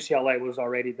UCLA was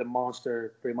already the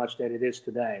monster pretty much that it is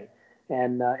today.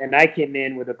 And I came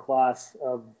in with a class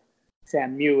of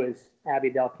Sam Mewis, Abby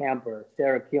Del Camper,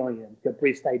 Sarah Killian,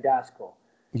 Caprice Didasco.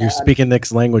 You're speaking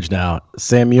Nick's language now.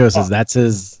 Sam Mewis that's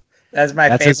his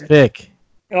favorite. His pick.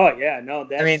 Oh yeah, no,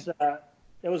 that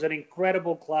was an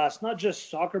incredible class, not just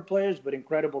soccer players, but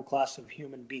incredible class of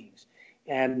human beings.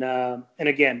 And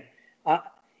again,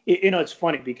 it's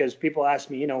funny because people ask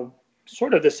me,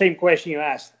 sort of the same question you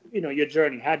asked, your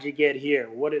journey, how'd you get here,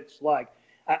 what it's like.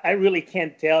 I really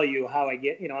can't tell you how I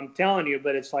get, I'm telling you,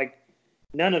 but it's like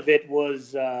none of it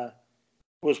was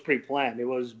pre-planned. It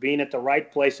was being at the right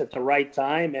place at the right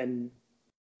time,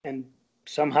 and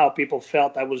somehow people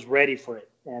felt I was ready for it,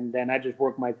 and then I just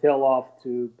worked my tail off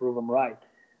to prove them right.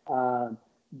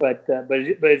 But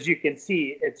as you can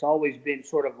see, it's always been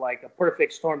sort of like a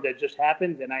perfect storm that just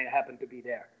happened, and I happened to be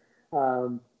there.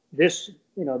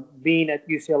 Being at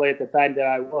UCLA at the time that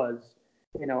I was,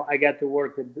 I got to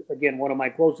work with, again, one of my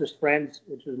closest friends,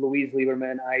 which is Louise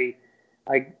Lieberman. I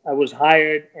was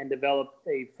hired and developed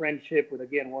a friendship with,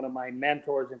 again, one of my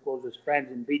mentors and closest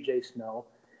friends in BJ Snow,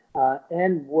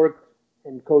 and worked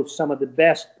and coached some of the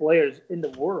best players in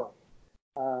the world,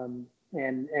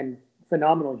 and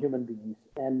phenomenal human beings.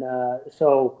 And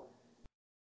so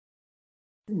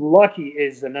lucky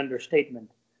is an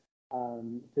understatement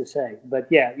to say. But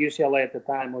yeah, UCLA at the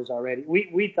time was already,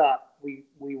 we thought we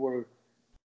were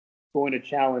going to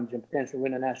challenge and potentially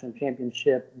win a national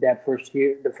championship that first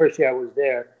year, the first year I was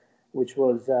there, which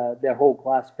was their whole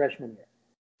class freshman year.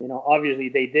 You know, obviously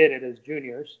they did it as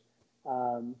juniors,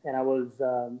 and I was,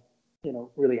 you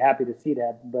know, really happy to see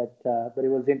that. But it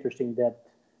was interesting that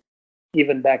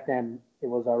even back then it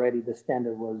was already the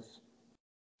standard was,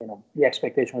 you know, the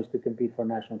expectation was to compete for a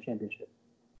national championship.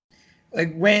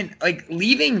 Like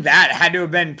leaving that had to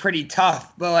have been pretty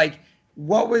tough, but like,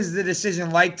 what was the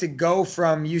decision like to go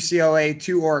from UCLA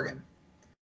to Oregon?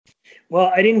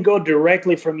 Well, I didn't go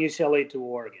directly from UCLA to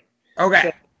Oregon.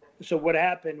 Okay. So what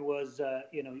happened was,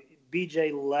 you know,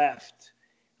 BJ left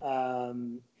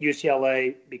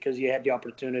UCLA because he had the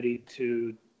opportunity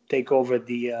to take over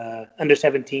the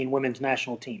under-17 women's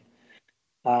national team.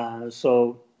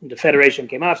 So the federation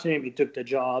came after him. He took the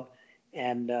job,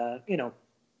 and you know,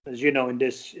 as you know, in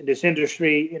this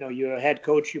industry, you know, you're a head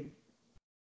coach.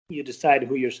 You decide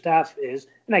who your staff is,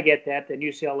 and I get that. And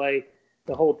UCLA,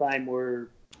 the whole time,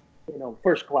 were, you know,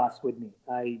 first class with me.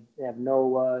 I have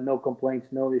no complaints,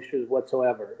 no issues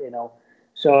whatsoever. You know,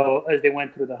 so as they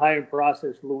went through the hiring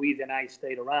process, Louise and I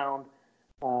stayed around,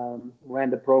 ran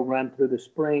the program through the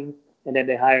spring, and then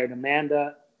they hired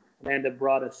Amanda. Amanda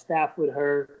brought a staff with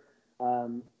her.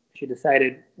 She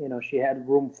decided, you know, she had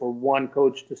room for one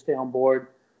coach to stay on board.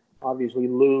 Obviously,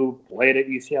 Lou played at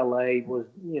UCLA. Was,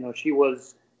 you know, she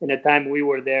was, in the time we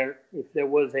were there, if there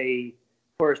was a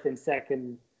first and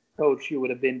second coach, she would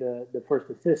have been the first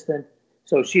assistant.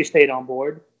 So she stayed on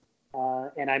board,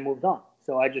 and I moved on.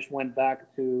 So I just went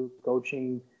back to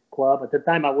coaching club. At the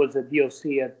time, I was a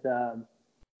DOC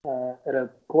at a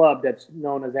club that's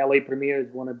known as LA Premier,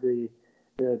 is one of the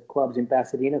clubs in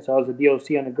Pasadena. So I was a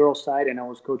DOC on the girls' side, and I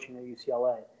was coaching at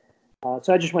UCLA.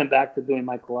 So I just went back to doing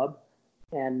my club,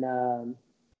 and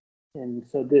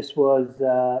so this was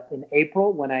in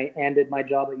April when I ended my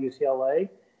job at UCLA.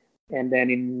 And then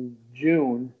in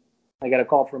June, I got a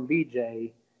call from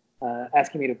BJ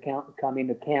asking me to come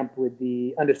into camp with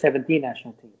the under-17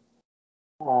 national team.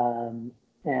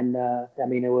 I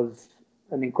mean, it was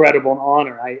an incredible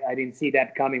honor. I didn't see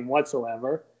that coming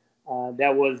whatsoever.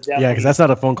 That was definitely... Yeah, because that's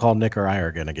not a phone call Nick or I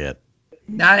are going to get.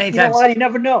 Not anytime. You know what? You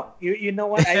never know. You know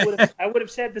what? I would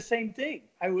have said the same thing.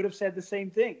 I would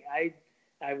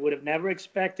have never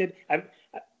expected.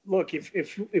 Look,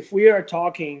 if we are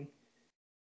talking,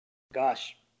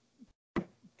 gosh,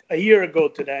 a year ago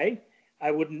today,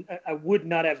 I would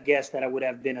not have guessed that I would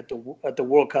have been at the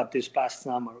World Cup this past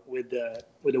summer with the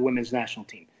women's national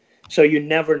team. So you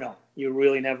never know. You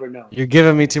really never know. You're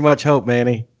giving me too much hope,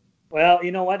 Manny. Well,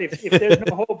 you know what? If there's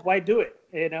no hope, why do it?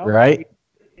 You know, right?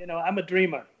 You know, I'm a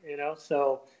dreamer. You know,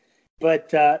 so, but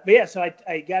yeah. So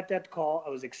I got that call. I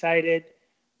was excited.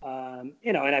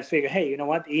 You know, and I figured, hey, you know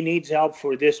what? He needs help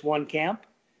for this one camp.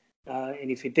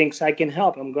 And if he thinks I can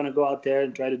help, I'm going to go out there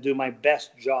and try to do my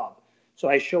best job. So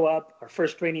I show up, our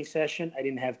first training session, I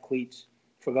didn't have cleats,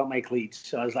 forgot my cleats.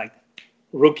 So I was like,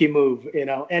 rookie move, you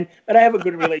know. But I have a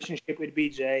good relationship with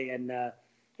BJ,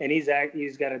 and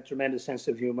he's got a tremendous sense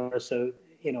of humor. So,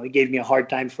 you know, he gave me a hard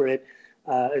time for it,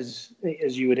 as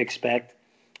you would expect.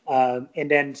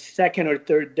 And then second or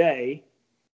third day,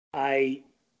 I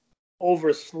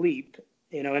oversleep,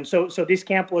 you know. And so this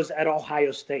camp was at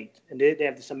Ohio State, and they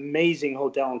have this amazing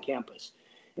hotel on campus.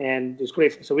 And it's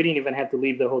great. So we didn't even have to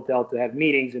leave the hotel to have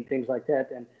meetings and things like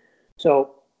that. And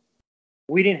so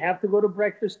we didn't have to go to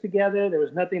breakfast together. There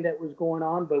was nothing that was going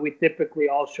on, but we typically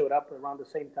all showed up around the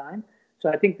same time. So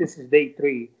I think this is day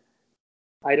 3.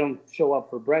 I don't show up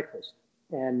for breakfast.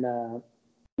 And,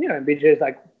 you know, and BJ's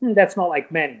like, that's not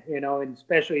like many, you know, and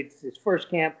especially it's his first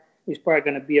camp. He's probably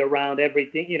going to be around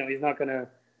everything. You know, he's not going to,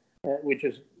 which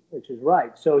is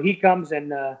right. So he comes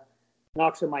and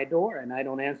knocks on my door, and I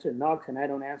don't answer, knocks, and I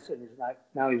don't answer. And he's like,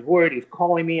 now he's worried. He's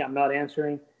calling me. I'm not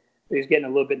answering. So he's getting a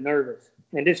little bit nervous.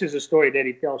 And this is a story that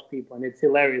he tells people, and it's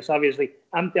hilarious. Obviously,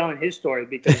 I'm telling his story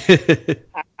because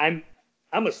I'm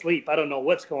asleep. I don't know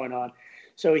what's going on.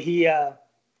 So he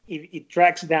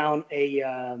tracks down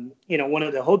one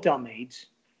of the hotel maids,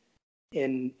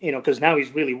 and because now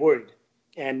he's really worried,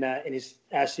 and he's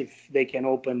asked if they can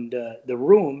open the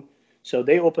room. So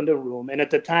they opened the room, and at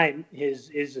the time,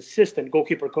 his assistant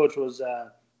goalkeeper coach was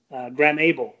Graham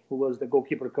Abel, who was the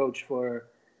goalkeeper coach for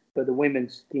the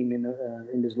women's team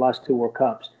in his last 2 World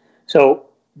Cups. So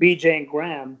BJ and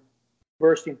Graham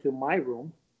burst into my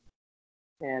room,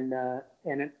 and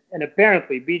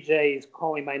apparently BJ is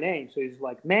calling my name. So he's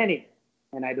like, Manny,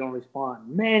 and I don't respond.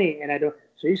 Manny, and I don't.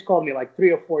 So he's called me like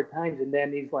 3 or 4 times, and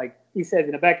then he says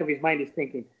in the back of his mind, he's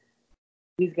thinking,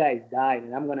 these guys died,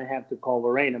 and I'm going to have to call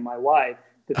Lorraine, my wife,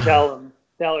 to tell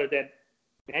her that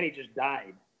Manny just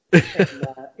died.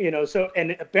 And,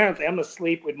 and apparently I'm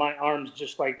asleep with my arms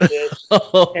just like this.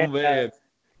 Oh, and, man.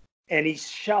 And he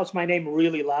shouts my name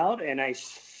really loud, and I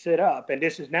sit up. And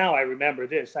this is now I remember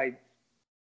this. I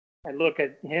look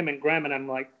at him and Graham, and I'm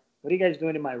like, "What are you guys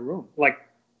doing in my room?" Like,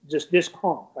 just this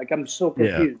calm. Like, I'm so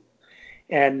confused.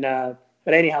 Yeah. And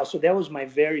but anyhow, so that was my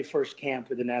very first camp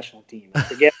with the national team. I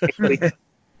forget,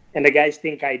 and the guys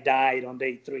think I died on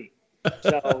day 3.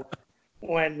 So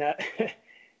when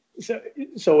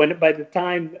so when by the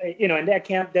time in that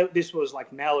camp, this was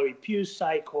like Mallory Pugh's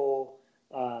cycle.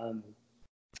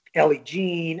 Ellie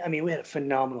Jean. I mean, we had a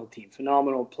phenomenal team,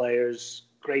 phenomenal players,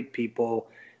 great people.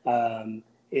 Who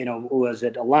was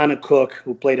it? Alana Cook,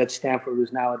 who played at Stanford,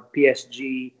 who's now at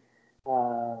PSG.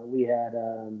 We had,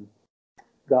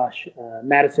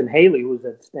 Madison Haley, who's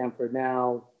at Stanford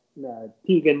now.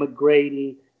 Tegan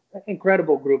McGrady,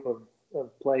 incredible group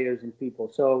of players and people.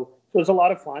 So it was a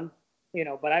lot of fun,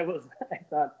 But I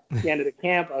thought at the end of the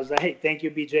camp, I was like, hey, thank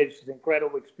you, BJ. This was an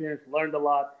incredible experience. Learned a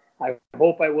lot. I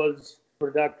hope I was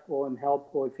productive and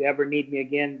helpful. If you ever need me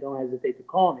again, don't hesitate to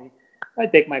call me. I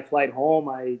take my flight home.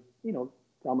 I,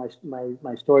 tell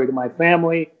my story to my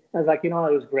family. I was like, it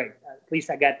was great. At least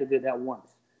I got to do that once.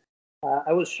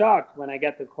 I was shocked when I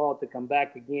got the call to come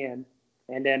back again.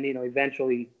 And then,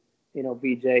 eventually,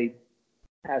 BJ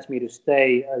asked me to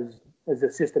stay as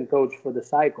assistant coach for the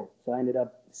cycle. So I ended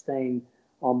up staying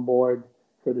on board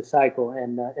for the cycle.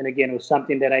 And again, it was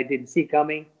something that I didn't see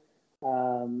coming.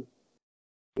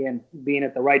 Again, being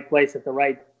at the right place at the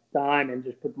right time and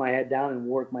just put my head down and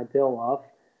work my tail off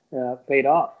paid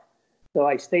off. So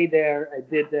I stayed there. I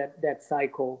did that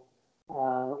cycle.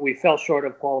 We fell short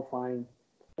of qualifying,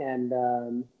 and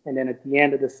then at the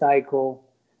end of the cycle,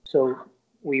 so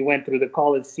we went through the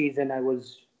college season. I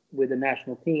was with the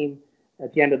national team.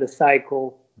 At the end of the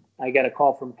cycle, I got a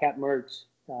call from Kat Mertz.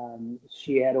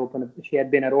 She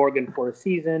had been at Oregon for a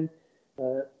season.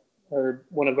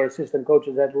 One of her assistant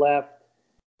coaches had left,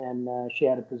 and she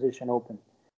had a position open.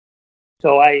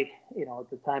 So I, at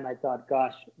the time I thought,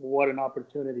 gosh, what an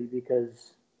opportunity,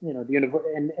 because,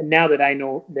 and now that I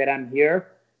know that I'm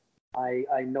here,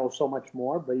 I know so much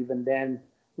more. But even then,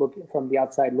 looking from the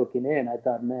outside looking in, I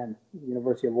thought, man, the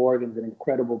University of Oregon is an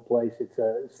incredible place. It's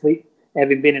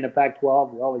having been in the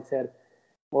Pac-12, we always said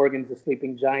Oregon's a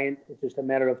sleeping giant. It's just a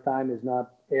matter of time, is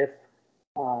not if.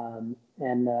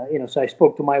 So I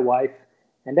spoke to my wife,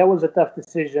 and that was a tough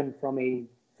decision from a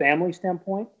family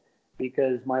standpoint,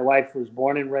 because my wife was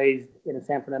born and raised in the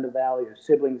San Fernando Valley. Her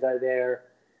siblings are there,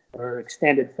 her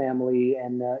extended family,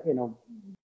 and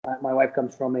my wife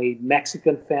comes from a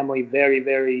Mexican family, very,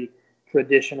 very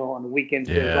traditional. On the weekends,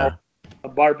 there's a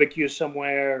barbecue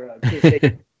somewhere,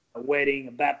 a wedding,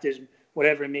 a baptism,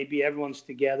 whatever it may be. Everyone's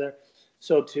together.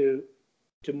 So to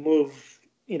move,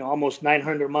 almost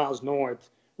 900 miles north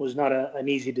was not an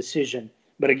easy decision.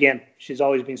 But again, she's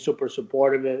always been super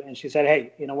supportive, and she said,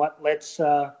 "Hey, you know what? Let's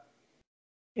go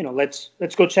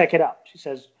check it out." She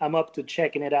says, "I'm up to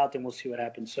checking it out, and we'll see what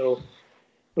happens." So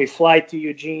we fly to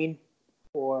Eugene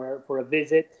for a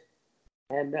visit,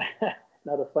 and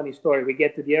another funny story. We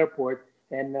get to the airport,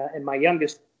 and my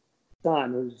youngest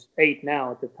son, who's 8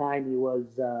 now, at the time he was,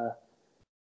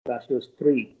 he was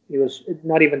 3. He was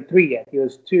not even 3 yet. He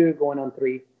was 2, going on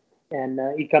 3, and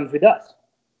he comes with us.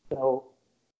 So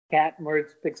Kat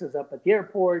Mertz picks us up at the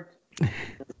airport.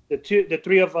 The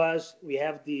 3 of us, we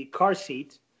have the car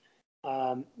seat.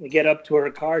 We get up to her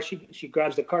car. She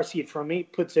grabs the car seat from me,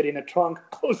 puts it in a trunk,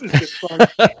 closes the trunk,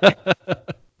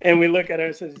 and we look at her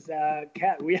and says,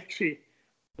 "Kat, we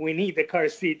need the car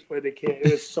seat for the kid."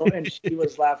 It was so, and she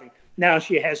was laughing. Now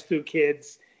she has 2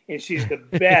 kids, and she's the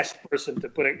best person to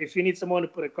put it. If you need someone to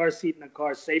put a car seat in a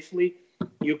car safely,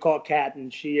 you call Kat,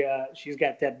 and she's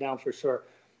got that down for sure.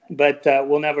 But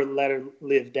we'll never let her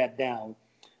live that down.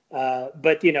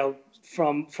 But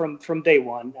from day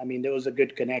one, I mean, there was a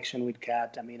good connection with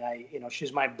Kat. I mean,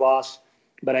 she's my boss,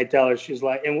 but I tell her, she's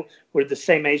like, and we're the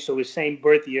same age, so we're same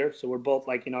birth year, so we're both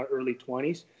like in our early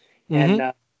 20s,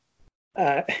 and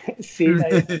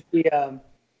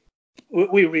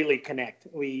we really connect.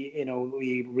 We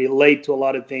relate to a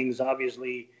lot of things.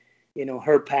 Obviously,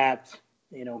 her path,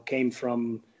 came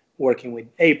from working with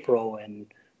April and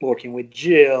working with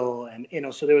Jill, and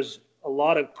so there was a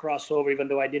lot of crossover. Even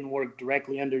though I didn't work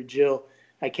directly under Jill,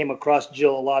 I came across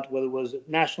Jill a lot, whether it was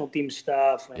national team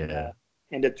stuff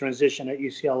and the transition at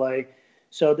UCLA.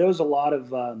 So there was a lot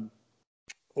of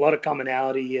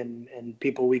commonality and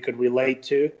people we could relate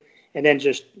to. And then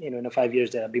just in the 5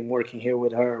 years that I've been working here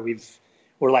with her,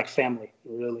 we're like family.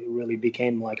 We really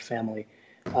became like family.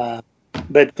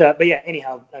 But yeah,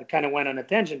 anyhow, I kind of went on a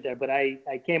tangent there. But I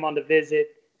came on the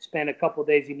visit, spent a couple of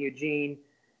days in Eugene.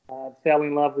 Fell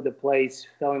in love with the place,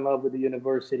 fell in love with the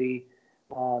university.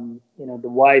 The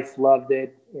wife loved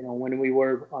it. When we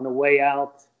were on the way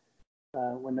out,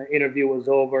 when the interview was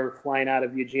over, flying out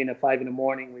of Eugene at 5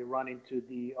 a.m, we run into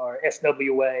our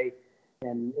SWA,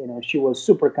 and she was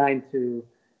super kind to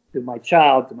my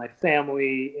child, to my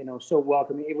family. So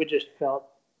welcoming. It just felt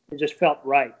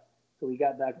right. So we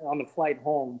got back on the flight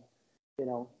home.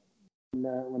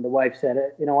 When the wife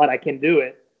said, "You know what, I can do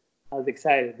it," I was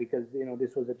excited because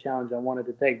this was a challenge I wanted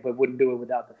to take, but wouldn't do it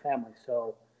without the family.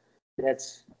 So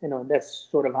that's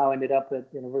sort of how I ended up at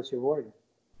University of Oregon.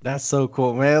 That's so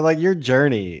cool, man. Like, your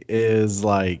journey is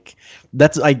like,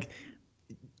 that's like,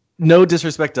 no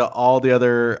disrespect to all the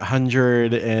other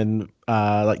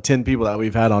 110 people that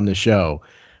we've had on the show,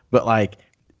 but like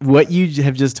what you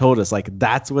have just told us, like,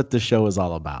 that's what the show is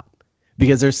all about.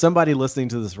 Because there's somebody listening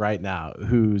to this right now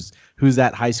who's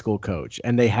that high school coach,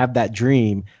 and they have that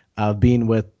dream of being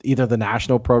with either the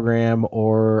national program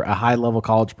or a high level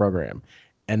college program.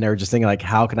 And they're just thinking, like,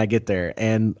 how can I get there?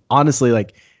 And honestly,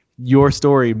 like, your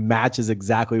story matches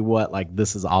exactly what like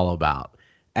this is all about.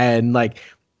 And like,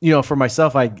 for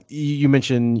myself, like you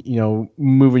mentioned,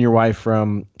 moving your wife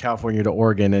from California to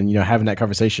Oregon and, having that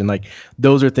conversation, like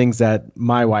those are things that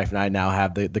my wife and I now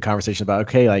have the conversation about.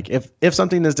 Okay, like if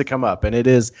something is to come up, and it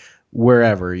is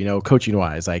wherever, coaching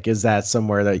wise, like, is that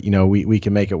somewhere that, we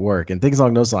can make it work and things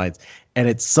along those lines. And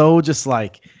it's so just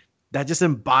like, that just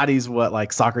embodies what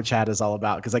like Soccer Chat is all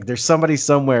about. Cause like there's somebody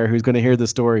somewhere who's going to hear the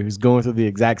story, who's going through the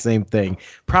exact same thing,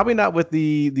 probably not with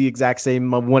the exact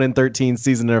same 1 in 13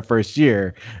 season in their first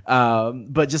year.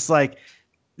 But just like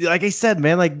I said,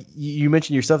 man, like you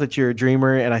mentioned yourself that you're a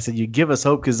dreamer. And I said, you give us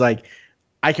hope. Cause like,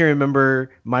 I can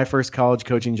remember my first college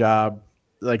coaching job,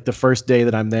 like the first day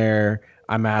that I'm there,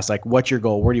 I'm asked like, what's your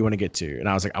goal? Where do you want to get to? And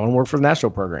I was like, I want to work for the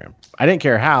national program. I didn't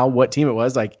care what team it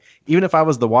was. Like, even if I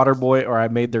was the water boy or I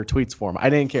made their tweets for them, I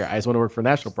didn't care. I just want to work for a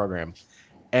national program.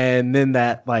 And then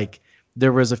that, like,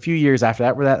 there was a few years after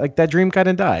that where that dream kind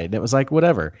of died. And it was like,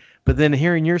 whatever. But then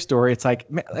hearing your story, it's like,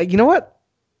 man, you know what?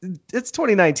 It's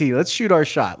 2019. Let's shoot our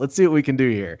shot. Let's see what we can do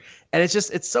here. And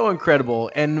it's so incredible.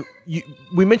 And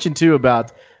we mentioned too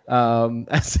about,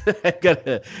 I've got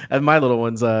my little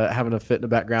one's having a fit in the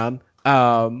background.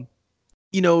 When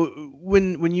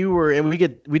you were, and we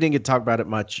didn't get to talk about it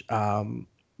much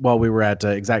while we were at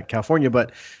Exact California,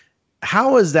 but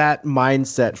how is that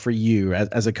mindset for you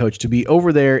as a coach to be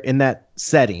over there in that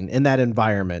setting, in that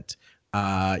environment,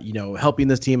 helping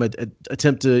this team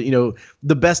attempt to,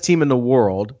 the best team in the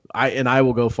world. I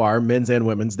will go far, men's and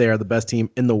women's, they are the best team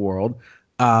in the world.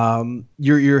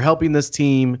 You're helping this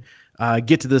team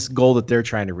get to this goal that they're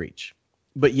trying to reach,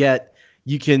 but yet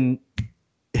you can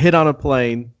hit on a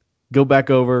plane, go back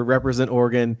over, represent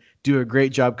Oregon, do a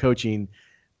great job coaching.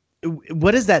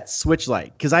 What is that switch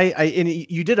like? Because and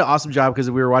you did an awesome job,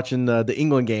 because we were watching the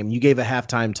England game. You gave a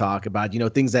halftime talk about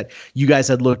things that you guys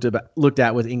had looked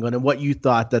at with England and what you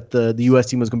thought that the U.S.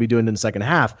 team was going to be doing in the second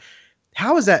half.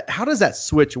 How does that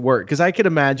switch work? Because I could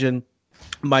imagine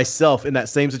myself in that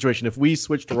same situation. If we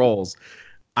switched roles,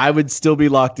 I would still be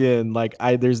locked in. Like,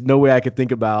 there's no way I could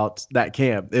think about that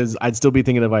camp. I'd still be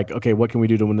thinking of like, okay, what can we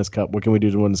do to win this cup? What can we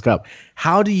do to win this cup?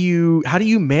 How do you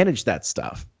manage that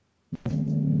stuff?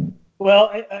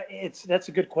 Well, that's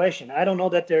a good question. I don't know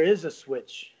that there is a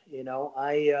switch.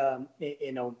 The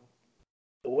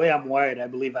way I'm wired, I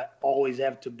believe I always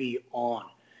have to be on.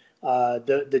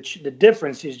 The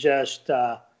difference is just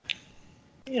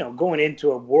going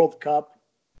into a World Cup,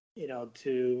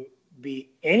 to be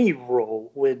any role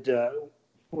with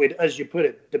as you put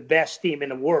it, the best team in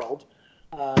the world.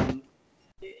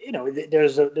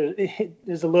 There's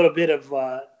a little bit of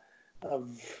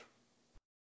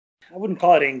I wouldn't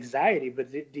call it anxiety,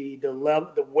 but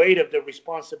the weight of the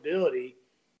responsibility,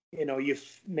 you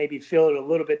maybe feel it a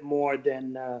little bit more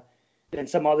than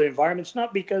some other environments.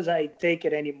 Not because I take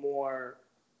it any more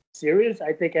serious.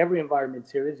 I take every environment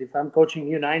serious. If I'm coaching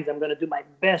U9s, I'm going to do my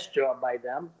best job by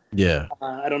them. Yeah.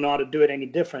 I don't know how to do it any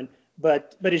different,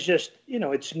 but it's just,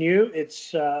 it's new.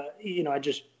 It's,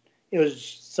 it was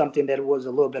something that was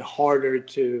a little bit harder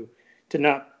to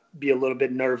not be a little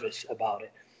bit nervous about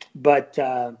it. But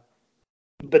the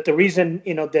reason,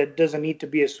 there doesn't need to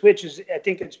be a switch is I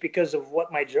think it's because of what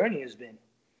my journey has been.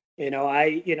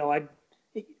 I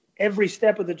every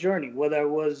step of the journey, whether it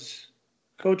was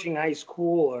coaching high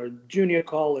school or junior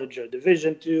college or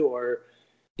Division II or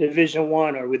Division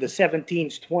I or with the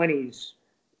 17s, 20s,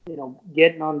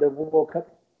 getting on the World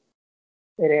Cup,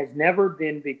 it has never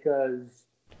been because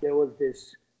there was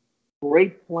this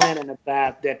great plan in the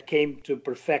back that came to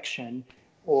perfection,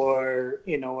 or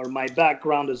my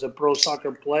background as a pro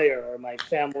soccer player, or my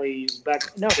family's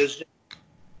back. No,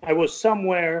 I was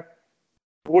somewhere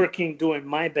working, doing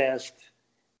my best,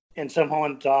 and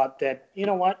someone thought that, you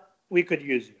know what, we could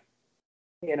use you.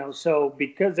 So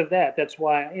because of that, that's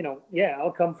why,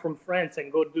 I'll come from France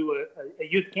and go do a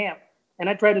youth camp. And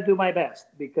I try to do my best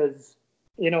because,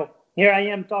 here I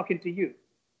am talking to you.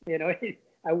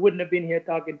 I wouldn't have been here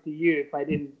talking to you if I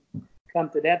didn't come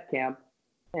to that camp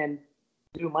and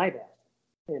do my best.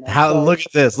 Look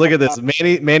at this. Look at this.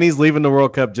 Manny's leaving the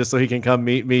World Cup just so he can come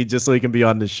meet me, just so he can be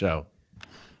on this show.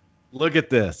 Look at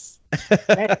this.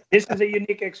 Man, this is a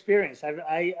unique experience.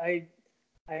 I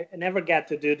never got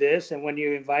to do this. And when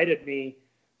you invited me,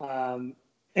 I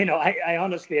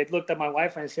honestly had looked at my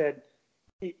wife and said,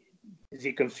 is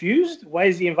he confused? Why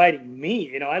is he inviting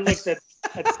me? I looked at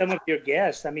some of your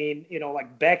guests. I mean,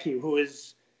 like Becky, who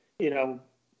is, an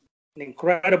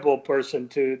incredible person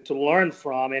to learn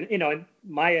from. And, and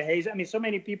Maya Hayes. I mean, so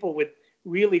many people with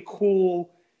really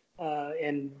cool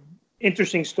and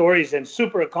interesting stories and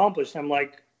super accomplished. I'm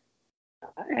like,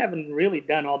 I haven't really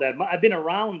done all that. I've been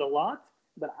around a lot,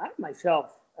 but I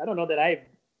myself, I don't know that I've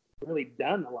really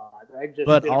done a lot.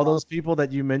 But all those people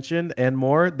that you mentioned and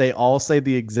more, they all say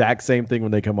the exact same thing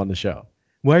when they come on the show.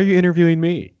 Why are you interviewing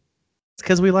me? It's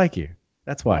because we like you.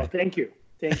 That's why. Oh, thank you.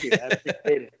 I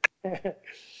appreciate it.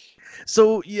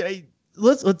 So yeah,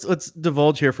 let's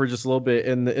divulge here for just a little bit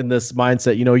in this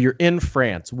mindset. You're in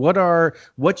France.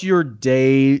 What's your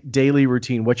daily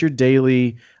routine? What's your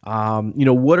daily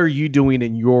what are you doing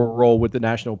in your role with the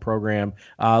national program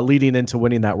leading into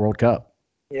winning that World Cup?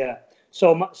 Yeah.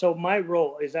 So my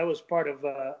role is I was part of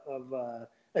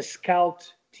a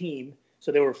scout team.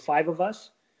 So there were 5 of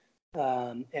us,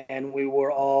 and we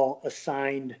were all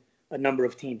assigned a number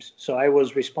of teams. So I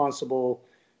was responsible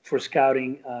for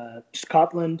scouting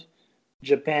Scotland,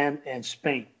 Japan, and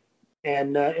Spain,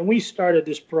 and we started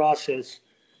this process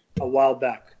a while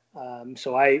back.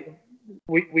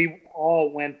 We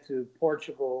all went to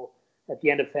Portugal at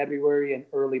the end of February and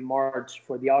early March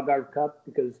for the Algarve Cup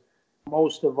because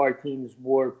most of our teams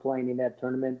were playing in that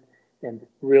tournament, and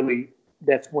really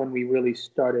that's when we really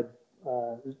started,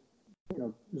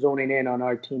 zoning in on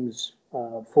our team's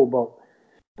full boat.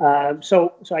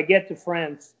 So I get to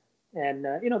France, and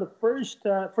the first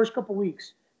couple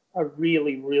weeks are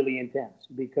really, really intense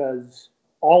because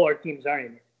all our teams are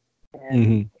in it,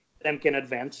 and them can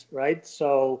advance, right?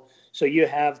 So you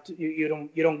have to, you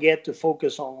don't get to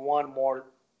focus on one more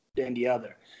than the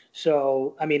other.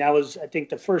 So, I mean, I think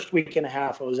the first week and a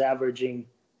half, I was averaging,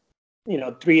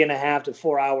 3.5 to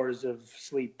 4 hours of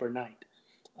sleep per night.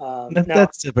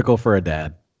 That's typical for a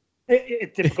dad.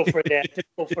 Typical for a dad,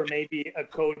 typical for maybe a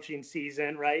coaching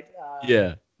season, right?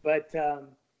 Yeah. But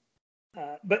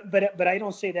I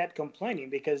don't say that complaining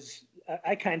because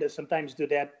I kind of sometimes do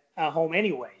that at home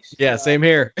anyways. Yeah, same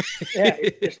here. Yeah.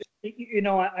 It's just,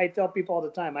 I tell people all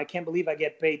the time, I can't believe I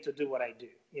get paid to do what I do,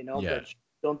 Yeah. But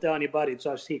don't tell anybody. It's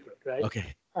our secret, right?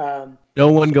 Okay.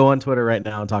 No one go on Twitter right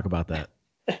now and talk about that.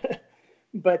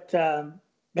 But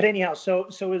anyhow, so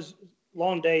it was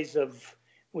long days of,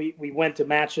 we went to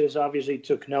matches, obviously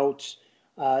took notes.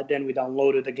 Then we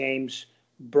downloaded the games,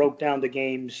 broke down the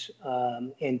games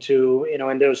into,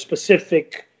 and there were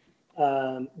specific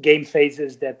game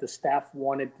phases that the staff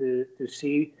wanted to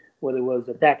see, whether it was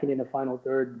attacking in the final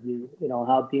third,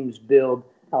 how teams build,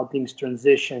 how teams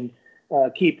transition,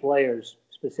 key players,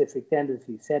 specific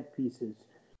tendencies, set pieces.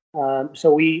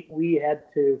 So we had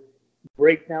to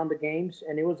break down the games,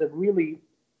 and it was a really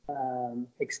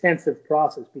extensive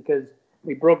process because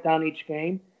we broke down each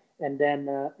game, and then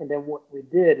what we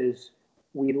did is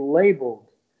we labeled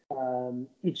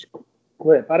each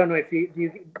clip. I don't know if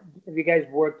you guys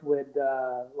worked with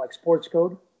like Sports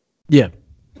Code. Yeah.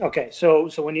 Okay, so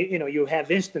when you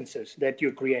have instances that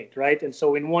you create, right? And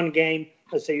so in one game,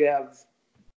 let's say you have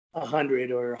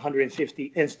 100 or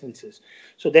 150 instances.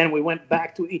 So then we went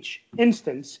back to each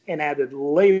instance and added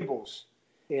labels,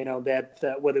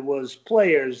 that whether it was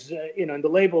players, and the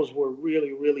labels were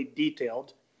really, really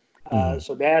detailed.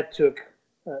 So that took,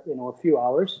 a few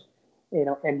hours,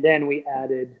 and then we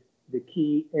added the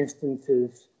key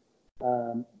instances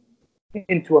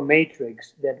into a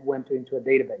matrix that went into a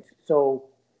database. So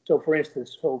for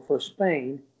instance, for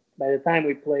Spain, by the time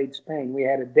we played Spain, we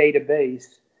had a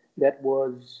database that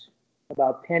was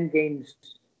about 10 games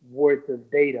worth of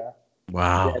data.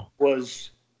 Wow. That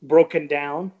was broken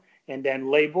down and then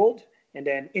labeled and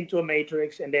then into a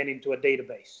matrix and then into a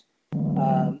database.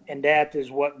 And that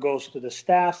is what goes to the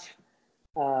staff.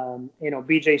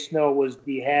 BJ Snow was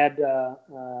the head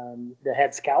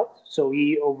scout, so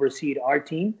he overseed our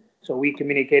team. So we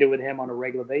communicated with him on a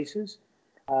regular basis.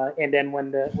 And then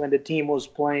when the team was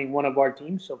playing one of our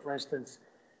teams, so for instance,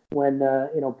 when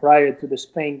prior to the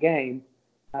Spain game,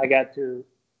 I got to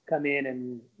come in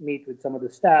and meet with some of the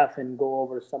staff and go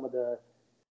over some of the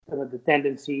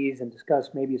tendencies and discuss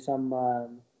maybe some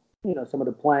some of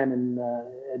the plan and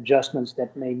adjustments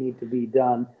that may need to be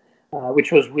done,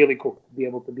 which was really cool to be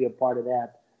able to be a part of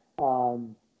that.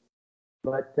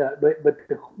 But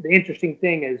the interesting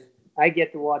thing is I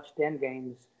get to watch 10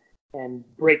 games and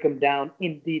break them down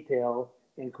in detail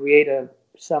and create a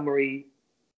summary.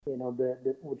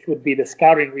 Which would be the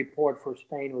scouting report for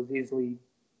Spain was easily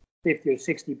 50 or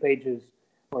 60 pages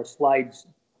or slides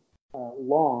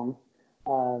long.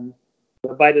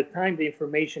 But by the time the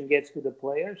information gets to the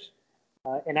players,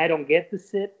 and I don't get to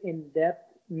sit in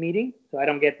depth meeting, so I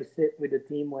don't get to sit with the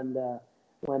team when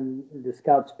the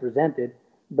scouts presented.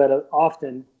 But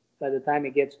often, by the time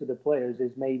it gets to the players,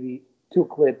 is maybe 2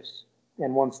 clips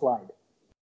and 1 slide.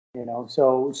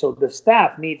 So the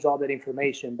staff needs all that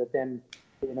information, but then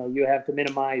you have to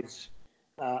minimize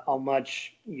how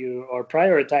much or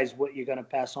prioritize what you're going to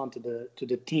pass on to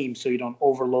the team, so you don't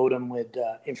overload them with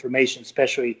information,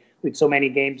 especially with so many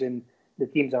games and the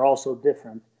teams are also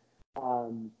different.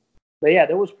 But yeah,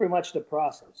 that was pretty much the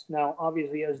process. Now,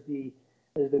 obviously, as the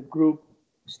group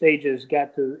stages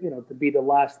got to to be the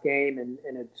last game, and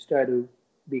it started to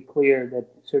be clear that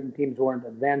certain teams weren't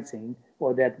advancing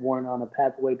or that weren't on a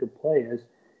pathway to play us,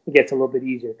 it gets a little bit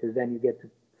easier because then you get to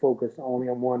focus only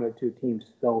on 1 or 2 teams.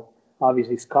 So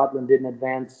obviously Scotland didn't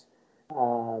advance,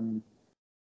 so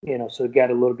it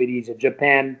got a little bit easier.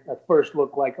 Japan at first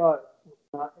looked like,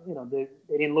 they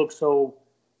didn't look so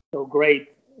great,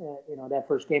 that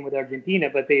first game with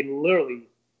Argentina, but they literally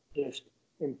just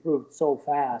improved so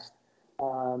fast.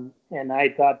 And I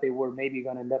thought they were maybe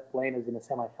going to end up playing us in a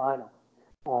semifinal,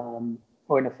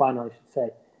 or in a final, I should say.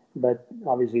 But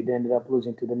obviously they ended up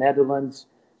losing to the Netherlands.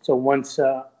 So once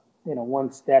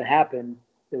that happened,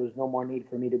 there was no more need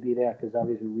for me to be there because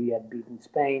obviously we had beaten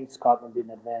Spain, Scotland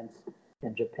didn't advance,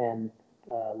 and Japan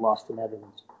lost to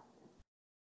Netherlands.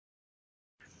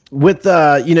 With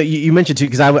you mentioned too,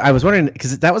 because I was wondering,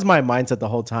 because that was my mindset the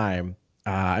whole time.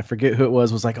 I forget who it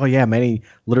was like, oh yeah, Manny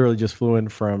literally just flew in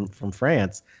from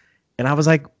France, and I was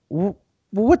like, well,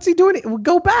 what's he doing?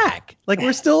 Go back. Like,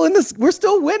 we're still in this. We're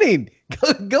still winning.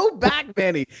 Go back,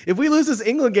 Manny. If we lose this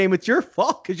England game, it's your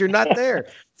fault because you're not there.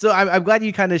 So I'm glad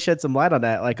you kind of shed some light on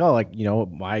that. Like,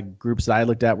 my groups that I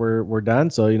looked at were done.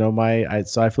 So,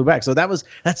 I flew back. So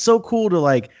that's so cool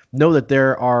to know that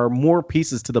there are more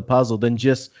pieces to the puzzle than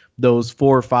just those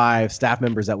 4 or 5 staff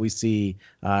members that we see,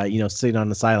 sitting on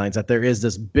the sidelines, that there is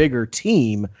this bigger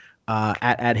team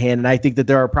at hand. And I think that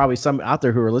there are probably some out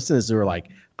there who are listening to this who are like,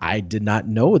 I did not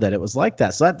know that it was like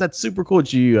that. So that's super cool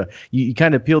that you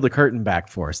kind of peel the curtain back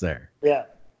for us there. Yeah.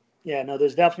 No,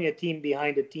 there's definitely a team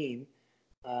behind a team.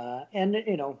 And,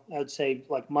 I would say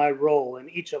like my role and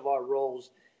each of our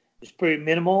roles is pretty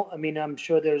minimal. I mean, I'm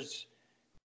sure there's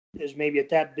maybe a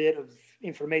tad bit of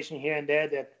information here and there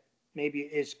that maybe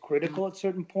is critical at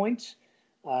certain points.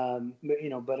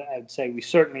 But I'd say we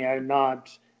certainly are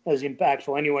not as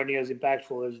impactful, anywhere near as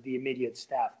impactful as the immediate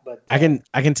staff. But I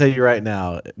can tell you right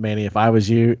now, Manny, if I was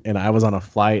you and I was on a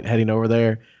flight heading over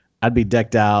there, I'd be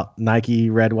decked out, Nike,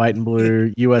 red, white, and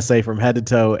blue, USA from head to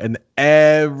toe, and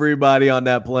everybody on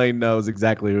that plane knows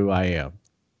exactly who I am.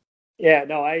 Yeah,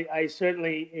 no, I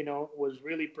certainly, was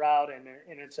really proud, and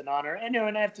it's an honor. And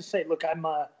I have to say, look, I'm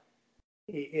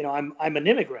an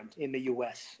immigrant in the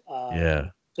U.S. Yeah.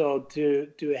 So to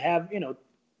have,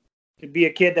 to be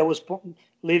a kid that was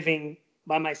living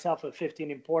by myself at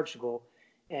 15 in Portugal,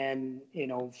 and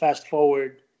fast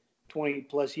forward 20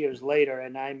 plus years later,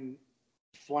 and I'm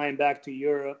flying back to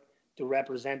Europe to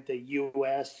represent the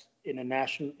U.S. in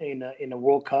a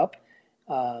World Cup.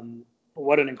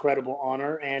 What an incredible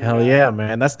honor! And hell yeah,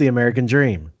 man, that's the American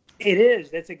dream. It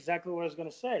is. That's exactly what I was going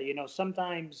to say.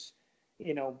 Sometimes,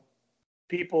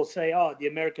 people say, "Oh, the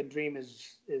American dream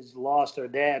is lost or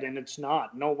dead," and it's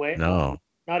not. No way. No.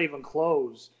 Not even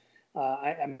close.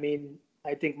 I mean,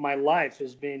 I think my life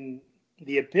has been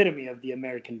the epitome of the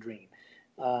American dream.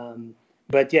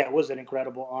 But yeah, it was an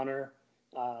incredible honor.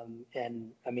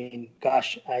 And I mean,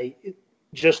 gosh,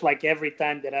 just like every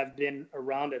time that I've been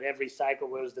around at every cycle,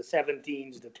 whether it was the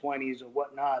 17s, the 20s, or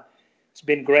whatnot, it's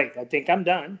been great. I think I'm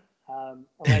done.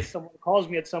 Unless someone calls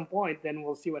me at some point, then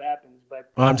we'll see what happens.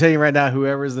 But I'm telling you right now,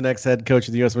 whoever is the next head coach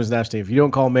of the U.S. Women's National Team, if you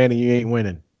don't call Manny, you ain't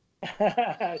winning.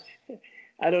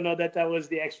 I don't know that was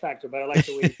the X factor, but I like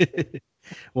the way you did it.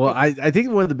 Well, I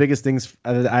think one of the biggest things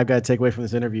I've got to take away from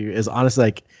this interview is honestly,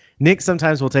 like, Nick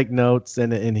sometimes will take notes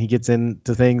and he gets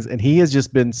into things, and he has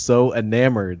just been so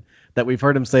enamored that we've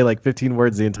heard him say like 15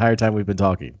 words the entire time we've been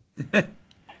talking.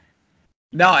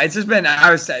 No, it's just been,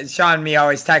 Sean and me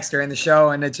always text her in the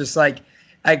show, and it's just like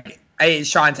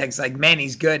Sean texts like, man,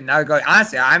 he's good. And I would go,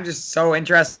 honestly, I'm just so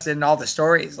interested in all the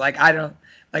stories. I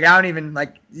don't even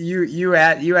you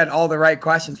had all the right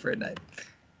questions for tonight.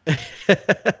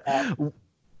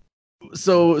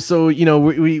 So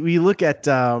we look at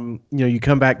you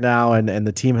come back now and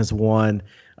the team has won,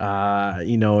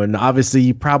 and obviously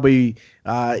you probably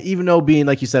even though being,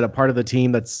 like you said, a part of the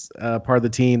team that's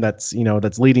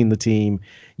that's leading the team,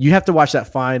 you have to watch that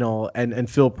final and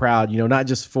feel proud, not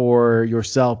just for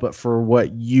yourself but for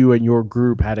what you and your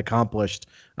group had accomplished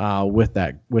with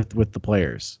the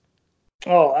players.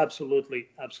 Oh, absolutely.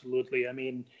 I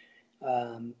mean,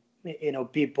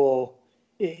 people,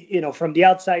 from the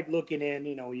outside looking in,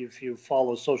 if you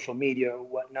follow social media or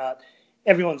whatnot,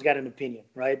 everyone's got an opinion,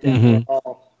 right? And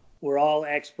we're all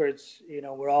experts. We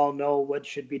all know what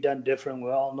should be done different. We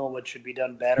all know what should be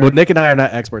done better. Well, Nick and I are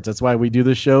not experts. That's why we do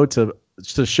this show, to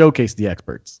showcase the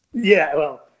experts. Yeah,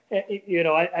 well,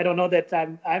 I don't know that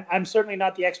I'm certainly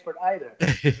not the expert either.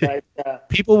 But,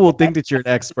 people will think that you're an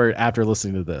expert after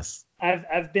listening to this.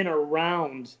 I've been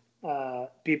around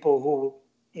people who,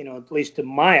 at least to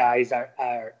my eyes,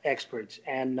 are experts,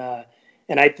 and I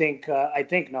think I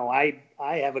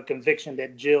have a conviction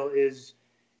that Jill is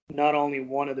not only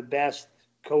one of the best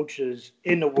coaches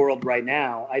in the world right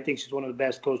now. I think she's one of the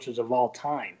best coaches of all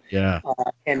time. Yeah.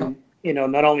 And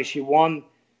not only she won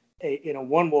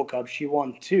one World Cup, she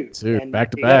won two. And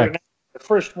back to back. The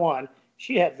first one,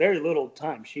 she had very little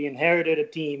time. She inherited a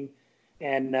team,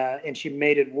 and she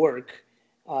made it work.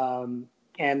 And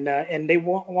they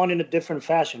won in a different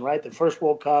fashion, right? The first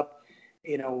World Cup,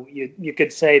 you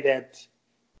could say that,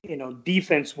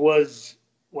 defense was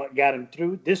what got him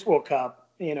through. This World Cup,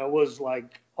 was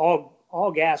like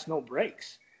all gas, no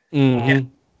brakes. Mm-hmm.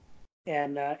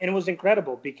 And it was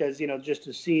incredible because, just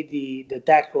to see the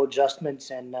tactical adjustments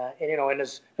and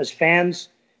as fans,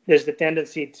 there's the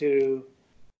tendency to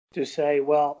say,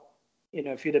 well,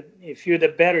 if you're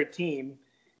the better team,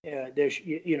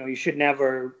 you should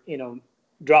never,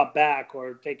 drop back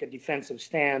or take a defensive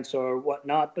stance or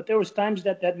whatnot. But there was times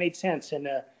that made sense. And,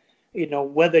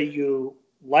 whether you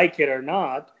like it or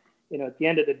not, at the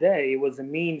end of the day, it was a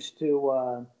means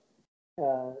to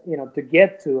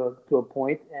get to a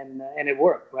point, and it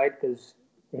worked, right? Because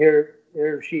here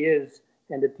she is,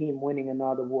 and the team winning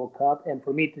another World Cup. And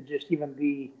for me to just even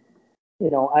be,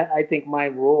 I think my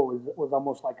role was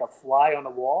almost like a fly on the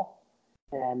wall.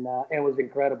 And it was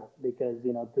incredible because,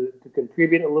 to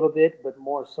contribute a little bit, but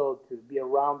more so to be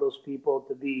around those people,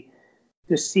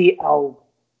 to see how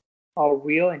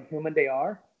real and human they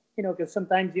are, because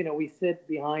sometimes, we sit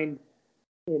behind,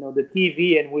 the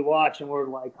TV and we watch and we're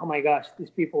like, oh my gosh, these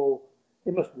people,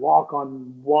 they must walk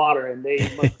on water and they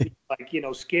must be like,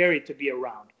 scary to be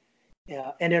around.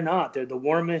 And they're not. They're the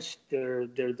warmest. They're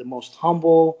the most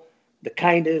humble, the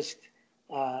kindest,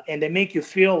 and they make you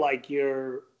feel like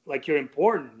you're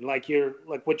important, like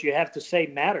what you have to say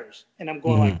matters. And I'm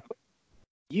going like,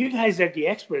 you guys are the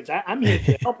experts. I'm here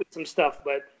to help with some stuff,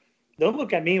 but don't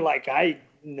look at me like I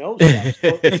know stuff.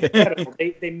 So it's incredible.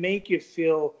 They make you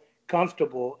feel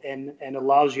comfortable and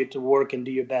allows you to work and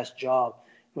do your best job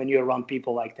when you're around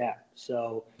people like that.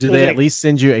 So do they at least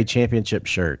send you a championship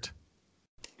shirt?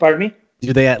 Pardon me?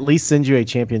 Do they at least send you a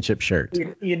championship shirt?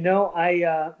 And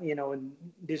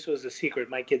this was a secret.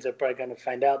 My kids are probably going to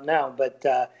find out now, but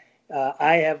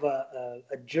I have a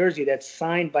jersey that's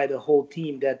signed by the whole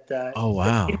team that oh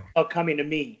wow, coming to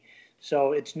me.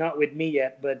 So it's not with me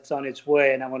yet, but it's on its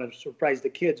way, and I want to surprise the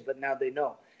kids, but now they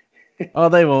know. Oh,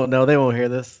 they won't know. They won't hear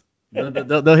this.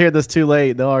 They'll hear this too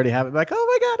late. They'll already have it. Like, oh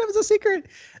my God, it was a secret.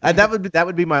 That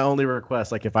would be my only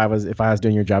request. Like if I was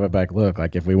doing your job at back, look,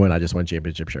 like if we win, I just won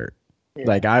championship shirt. Yeah.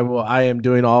 Like I am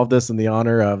doing all of this in the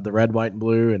honor of the red, white, and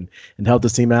blue, and help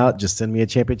this team out. Just send me a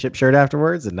championship shirt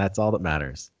afterwards, and that's all that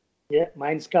matters. Yeah,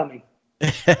 mine's coming.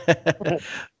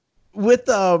 With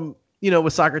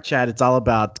with Soccer Chat, it's all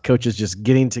about coaches just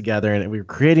getting together, and we're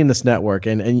creating this network.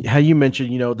 And how you mentioned,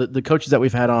 the coaches that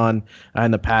we've had on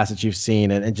in the past that you've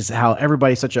seen, and just how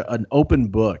everybody's such an open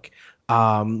book.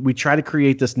 We try to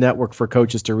create this network for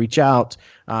coaches to reach out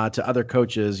to other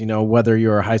coaches, whether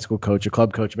you're a high school coach, a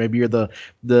club coach, maybe you're the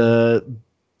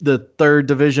third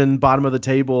division, bottom of the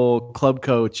table club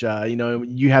coach.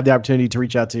 You have the opportunity to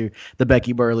reach out to the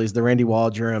Becky Burleys, the Randy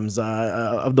Waldrums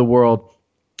of the world.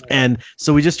 And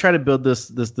so we just try to build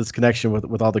this connection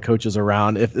with all the coaches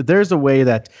around. If there's a way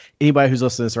that anybody who's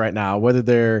listening to this right now, whether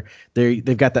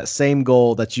they've got that same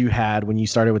goal that you had when you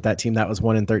started with that team that was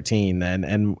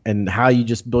 1-13, and how you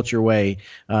just built your way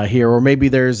here, or maybe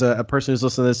there's a person who's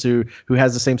listening to this who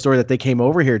has the same story, that they came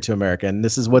over here to America and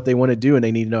this is what they want to do and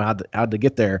they need to know how to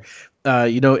get there.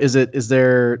 Is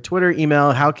there Twitter,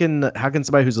 email? How can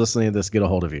somebody who's listening to this get a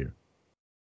hold of you?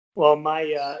 Well,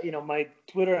 my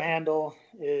Twitter handle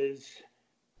is,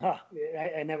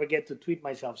 I never get to tweet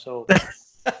myself, so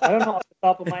I don't know off the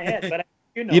top of my head, but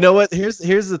you know what? Here's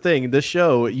the thing. This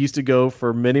show used to go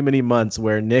for many, many months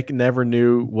where Nick never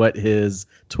knew what his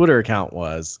Twitter account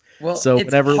was. Well, so it's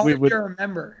whenever hard we would to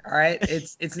remember, all right?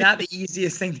 It's not the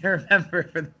easiest thing to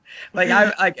remember.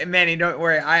 Like Manny, don't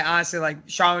worry. I honestly, like,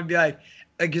 Sean would be like,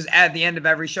 because at the end of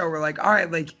every show, we're like, all right,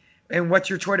 like, and what's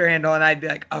your Twitter handle? And I'd be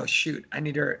like, oh shoot, I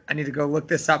need to go look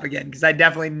this up again, because I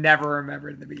definitely never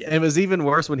remembered in the beginning. And it was even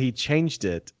worse when he changed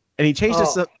it, and he changed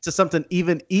it to something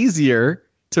even easier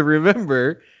to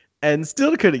remember, and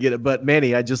still couldn't get it. But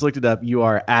Manny, I just looked it up. You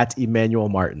are at Emmanuel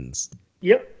Martins.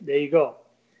 Yep, there you go.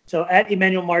 So at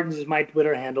Emmanuel Martins is my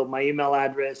Twitter handle. My email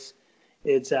address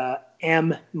is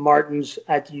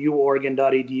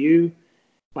mmartins@uoregon.edu.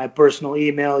 My personal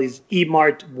email is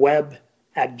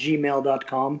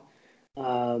emartweb@gmail.com.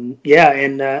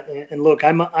 And look,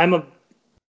 I'm a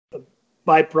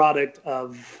byproduct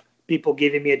of people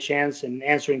giving me a chance and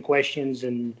answering questions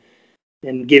and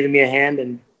giving me a hand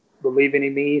and believing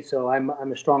in me. So I'm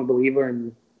a strong believer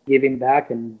in giving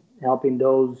back and helping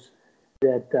those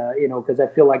that because I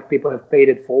feel like people have paid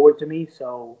it forward to me.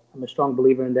 So I'm a strong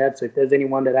believer in that. So if there's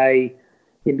anyone that I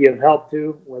can be of help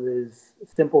to, whether it's a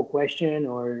simple question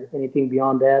or anything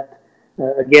beyond that,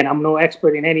 again, I'm no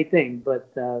expert in anything, but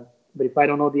if I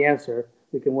don't know the answer,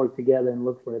 we can work together and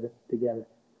look for it together.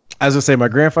 As I say, my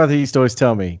grandfather used to always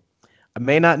tell me, I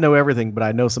may not know everything, but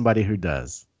I know somebody who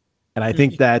does. And I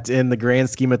think that in the grand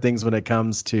scheme of things, when it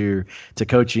comes to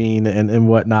coaching and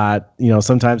whatnot,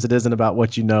 sometimes it isn't about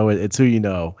what you know, it's who you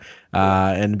know.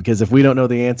 And because if we don't know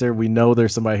the answer, we know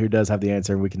there's somebody who does have the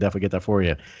answer, and we can definitely get that for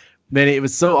you. Manny, it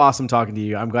was so awesome talking to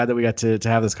you. I'm glad that we got to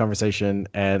have this conversation,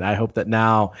 and I hope that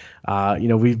now,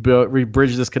 we've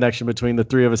bridged this connection between the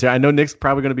three of us here. I know Nick's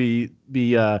probably going to be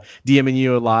DMing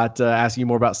you a lot, asking you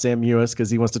more about Sam Mewis, because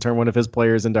he wants to turn one of his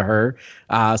players into her.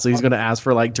 So he's going to ask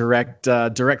for like direct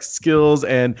skills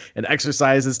and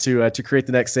exercises to create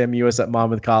the next Sam Mewis at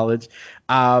Monmouth College.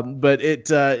 But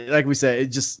like we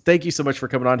said, thank you so much for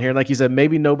coming on here. And like you said,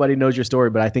 maybe nobody knows your story,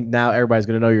 but I think now everybody's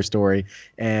going to know your story,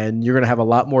 and you're going to have a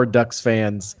lot more Ducks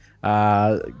fans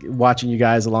watching you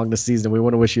guys along the season. We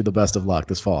want to wish you the best of luck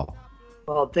this fall.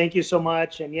 Well, thank you so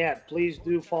much. And yeah, please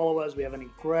do follow us. We have an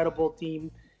incredible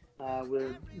team.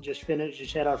 We're just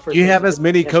had our first. You have as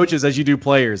many coaches as you do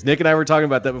players. Nick and I were talking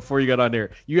about that before you got on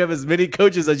here. You have as many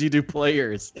coaches as you do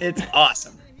players. It's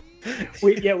awesome.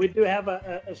 We do have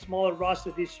a smaller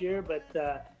roster this year, but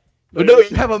no,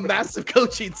 you have a massive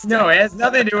coaching staff. No, it has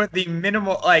nothing to do with the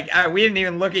minimal. We didn't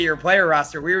even look at your player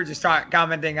roster. We were just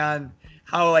commenting on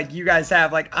how you guys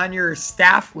have on your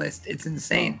staff list. It's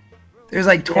insane. There's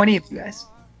 20 of you guys.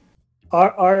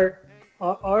 Our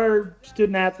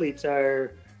student athletes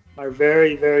are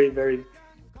very, very, very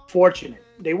fortunate.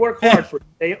 They work hard for it.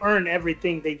 They earn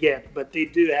everything they get, but they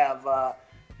do have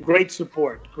great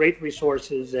support, great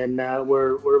resources, and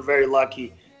we're very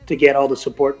lucky to get all the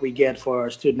support we get for our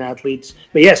student athletes.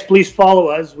 But yes, please follow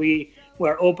us.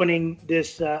 We're opening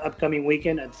this upcoming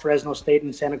weekend at Fresno State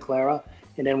in Santa Clara,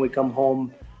 and then we come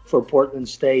home for Portland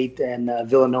State and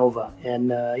Villanova. And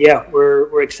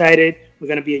we're excited. We're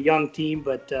going to be a young team,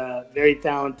 but very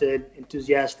talented,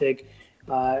 enthusiastic,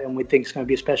 and we think it's going to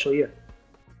be a special year.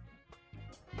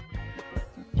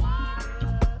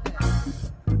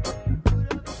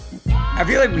 I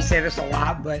feel like we say this a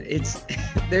lot, but it's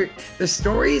the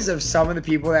stories of some of the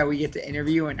people that we get to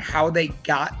interview and how they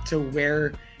got to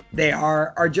where they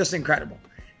are just incredible.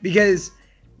 Because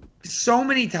so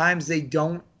many times they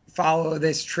don't follow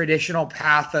this traditional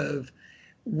path of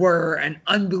we're an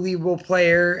unbelievable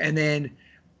player and then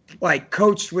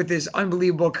coached with this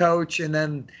unbelievable coach and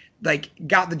then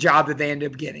got the job that they end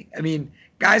up getting. I mean,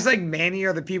 guys like Manny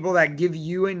are the people that give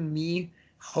you and me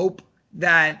hope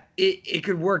that it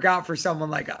could work out for someone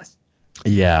like us.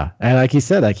 Yeah. And like he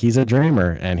said, he's a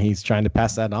dreamer and he's trying to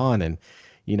pass that on. And,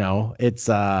 it's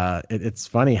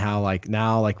funny how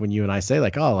now, when you and I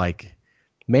say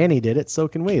Manny did it, so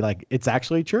can we. It's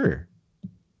actually true.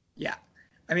 Yeah.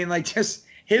 I mean, just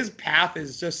his path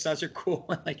is just such a cool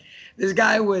one. This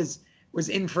guy was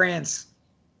in France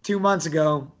 2 months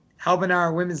ago helping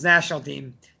our women's national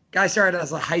team. Guy started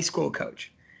as a high school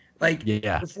coach. Like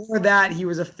Yeah. before that, he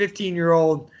was a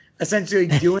 15-year-old essentially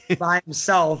doing it by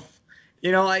himself.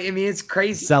 You know, I mean, it's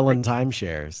crazy. Selling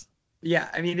timeshares. Yeah,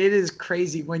 I mean, it is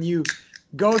crazy when you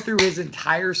go through his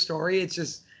entire story. It's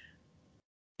just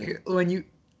when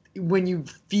you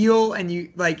feel and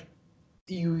you like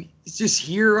you just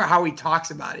hear how he talks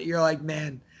about it. You're like,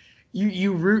 man,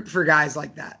 you root for guys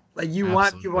like that. Like you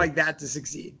want people like that to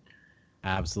succeed.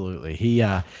 Absolutely. He,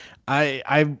 I,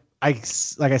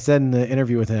 like I said in the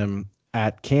interview with him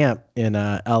at camp in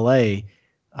LA,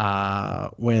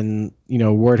 when, you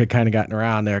know, word had kind of gotten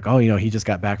around there, like, oh, you know, he just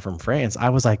got back from France. I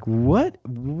was like, what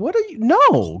are you,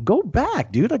 no, go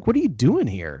back, dude. Like, what are you doing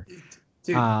here?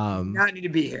 Dude, you not need to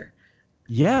be here.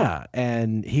 Yeah.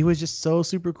 And he was just so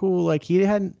super cool. Like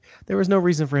there was no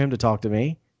reason for him to talk to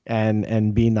me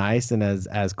and be nice and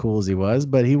as cool as he was,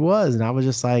 but he was. And I was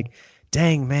just like,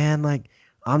 dang, man, like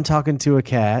I'm talking to a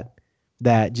cat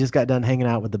that just got done hanging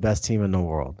out with the best team in the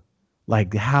world.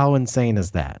 Like, how insane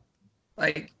is that?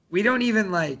 Like, we don't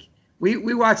even like,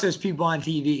 we watch those people on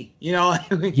TV, you know?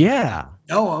 Yeah.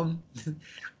 Know them.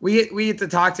 We get to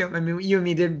talk to him. I mean, you and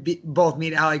me did both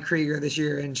meet Ali Krieger this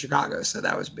year in Chicago, so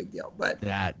that was a big deal. But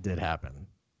that did happen.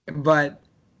 But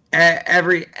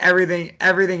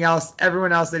everything else,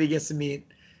 everyone else that he gets to meet,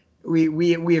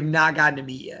 we have not gotten to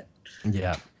meet yet.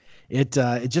 Yeah. It's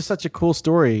just such a cool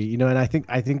story, you know, and I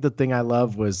think the thing I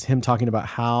love was him talking about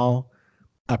how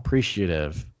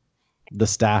appreciative the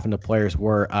staff and the players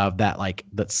were of that, like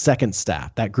that second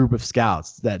staff, that group of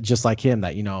scouts that just like him,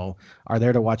 that, you know, are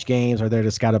there to watch games, are there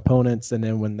to scout opponents. And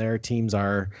then when their teams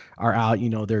are out, you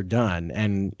know, they're done.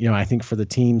 And, you know, I think for the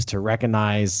teams to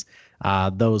recognize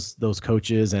those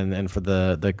coaches and for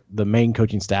the main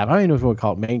coaching staff, I don't even know if we would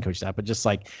call it main coaching staff, but just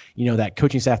like, you know, that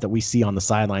coaching staff that we see on the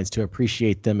sidelines, to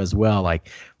appreciate them as well. Like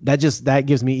that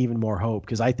gives me even more hope,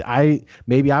 because I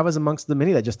maybe I was amongst the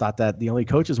many that just thought that the only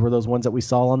coaches were those ones that we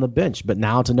saw on the bench. But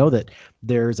now to know that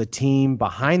there's a team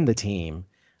behind the team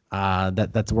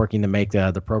that's working to make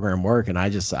the program work, and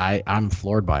I'm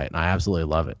floored by it, and I absolutely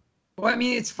love it. Well, I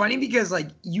mean, it's funny because, like,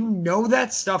 you know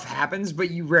that stuff happens, but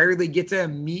you rarely get to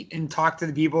meet and talk to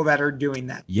the people that are doing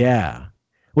that. Yeah.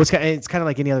 Well, it's kind of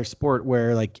like any other sport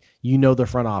where, like, you know the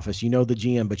front office, you know the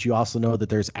GM, but you also know that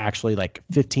there's actually, like,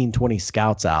 15, 20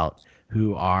 scouts out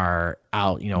who are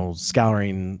out, you know,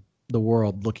 scouring the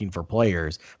world looking for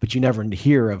players, but you never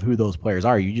hear of who those players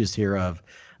are. You just hear of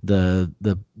the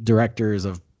directors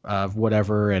of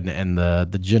whatever and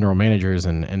the general managers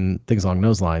and things along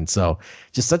those lines. So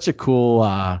just such a cool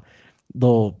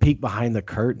little peek behind the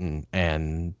curtain,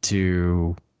 and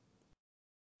to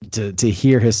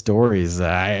hear his stories.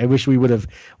 I wish we would have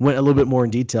went a little bit more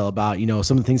in detail about, you know,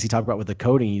 some of the things he talked about with the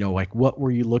coding, you know, like what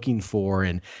were you looking for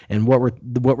and what were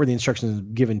the instructions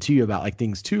given to you about, like,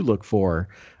 things to look for.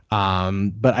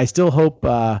 But I still hope,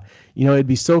 you know, it'd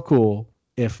be so cool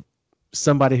if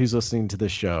somebody who's listening to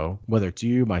this show, whether it's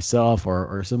you, myself,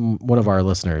 or one of our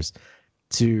listeners,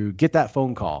 to get that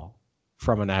phone call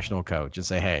from a national coach and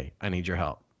say, hey, I need your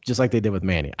help, just like they did with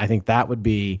Manny. I think that would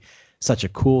be such a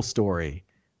cool story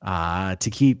to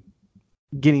keep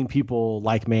getting people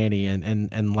like Manny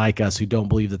and like us who don't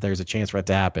believe that there's a chance for it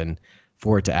to happen,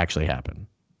 for it to actually happen.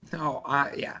 No,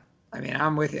 yeah. I mean,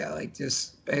 I'm with you. Like,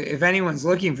 just if anyone's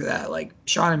looking for that, like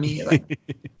Sean and me, like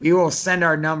we will send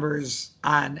our numbers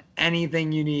on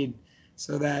anything you need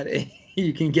so that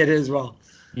you can get it as well.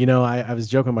 You know, I was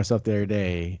joking with myself the other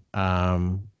day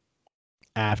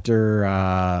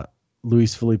after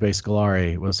Luis Felipe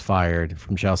Scolari was fired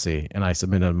from Chelsea, and I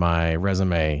submitted my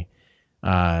resume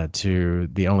to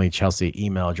the only Chelsea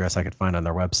email address I could find on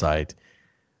their website.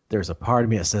 There's a part of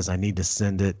me that says I need to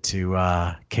send it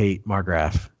to Kate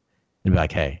Margraf and be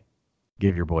like, hey,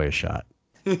 give your boy a shot.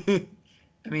 I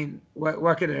mean,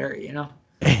 what could it hurt, you know?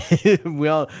 we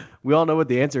all know what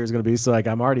the answer is going to be. So, like,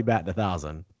 I'm already batting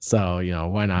 1,000. So, you know,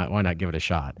 why not give it a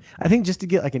shot? I think just to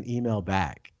get like an email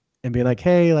back and be like,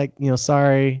 hey, like, you know,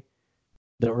 sorry,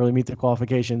 don't really meet the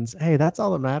qualifications. Hey, that's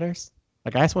all that matters.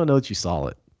 Like, I just want to know that you saw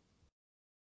it.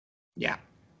 Yeah.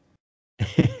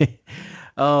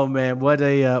 Oh man, what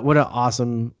an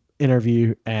awesome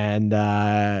interview. And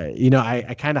you know,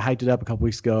 I kind of hyped it up a couple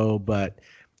weeks ago, but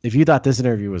if you thought this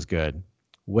interview was good,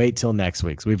 wait till next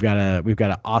week. So we've got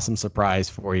an awesome surprise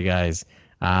for you guys.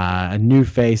 A new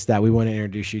face that we want to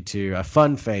introduce you to, a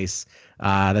fun face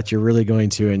that you're really going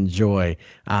to enjoy.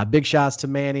 Big shouts to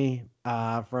Manny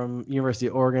from University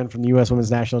of Oregon, from the U.S. Women's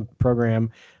National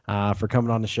Program, for coming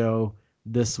on the show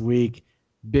this week.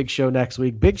 Big show next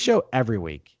week. Big show every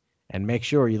week. And make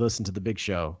sure you listen to the big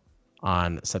show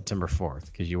on September 4th,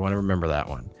 because you want to remember that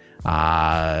one.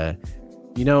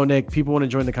 You know, Nick, people want to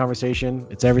join the conversation.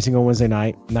 It's every single Wednesday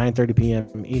night, 9:30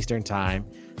 p.m. Eastern time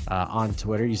on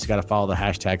Twitter. You just got to follow the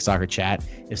hashtag Soccer Chat.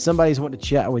 If somebody's wanting to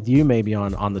chat with you maybe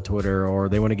on the Twitter, or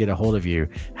they want to get a hold of you,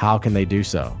 how can they do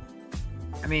so?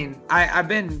 I mean, I've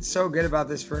been so good about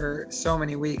this for so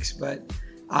many weeks, but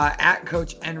at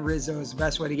Coach N Rizzo is the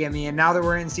best way to get me. And now that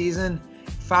we're in season,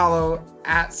 follow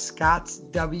at Scott's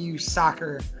W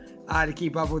Soccer to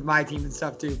keep up with my team and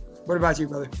stuff too. What about you,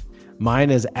 brother?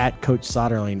 Mine is at Coach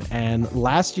Soderling. And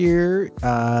last year,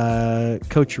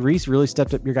 Coach Reese really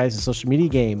stepped up your guys' social media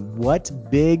game. What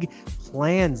big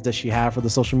plans does she have for the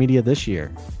social media this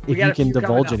year? If you can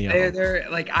divulge any of them. They're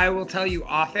like, I will tell you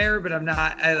off air, but I'm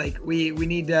not. We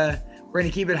need to. We're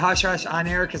gonna keep it hush hush on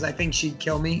air because I think she'd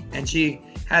kill me, and she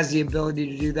has the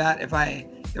ability to do that if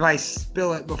I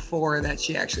spill it before that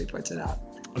she actually puts it out.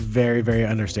 Very, very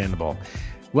understandable.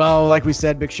 Well, like we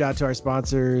said, big shout out to our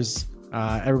sponsors.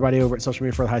 Everybody over at Social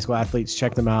Media for the High School Athletes,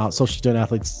 check them out,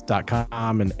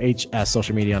 socialstudentathletes.com and HS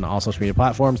Social Media on all social media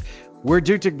platforms. We're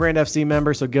Dutic Brand FC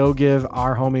members, so go give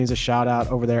our homies a shout out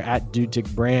over there at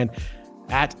Dutic Brand.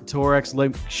 At Torex,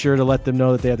 make sure to let them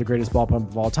know that they have the greatest ball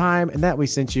pump of all time and that we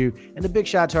sent you. And a big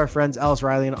shout out to our friends Ellis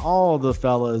Riley and all the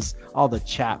fellas, all the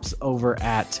chaps over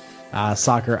at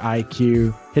Soccer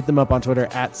IQ. Hit them up on Twitter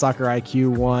at Soccer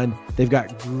IQ1. They've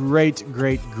got great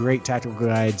tactical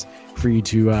guides for you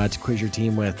to quiz your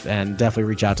team with, and definitely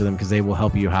reach out to them because they will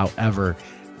help you however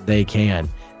they can.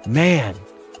 Man,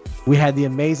 we had the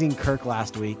amazing Kirk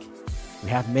last week. We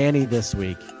have Manny this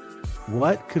week.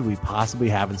 What could we possibly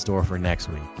have in store for next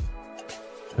week?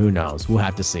 Who knows? We'll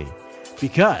have to see.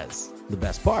 Because the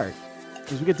best part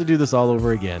is we get to do this all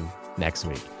over again next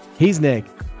week. He's Nick.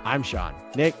 I'm Sean.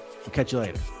 Nick, we'll catch you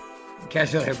later.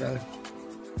 Catch you later, brother.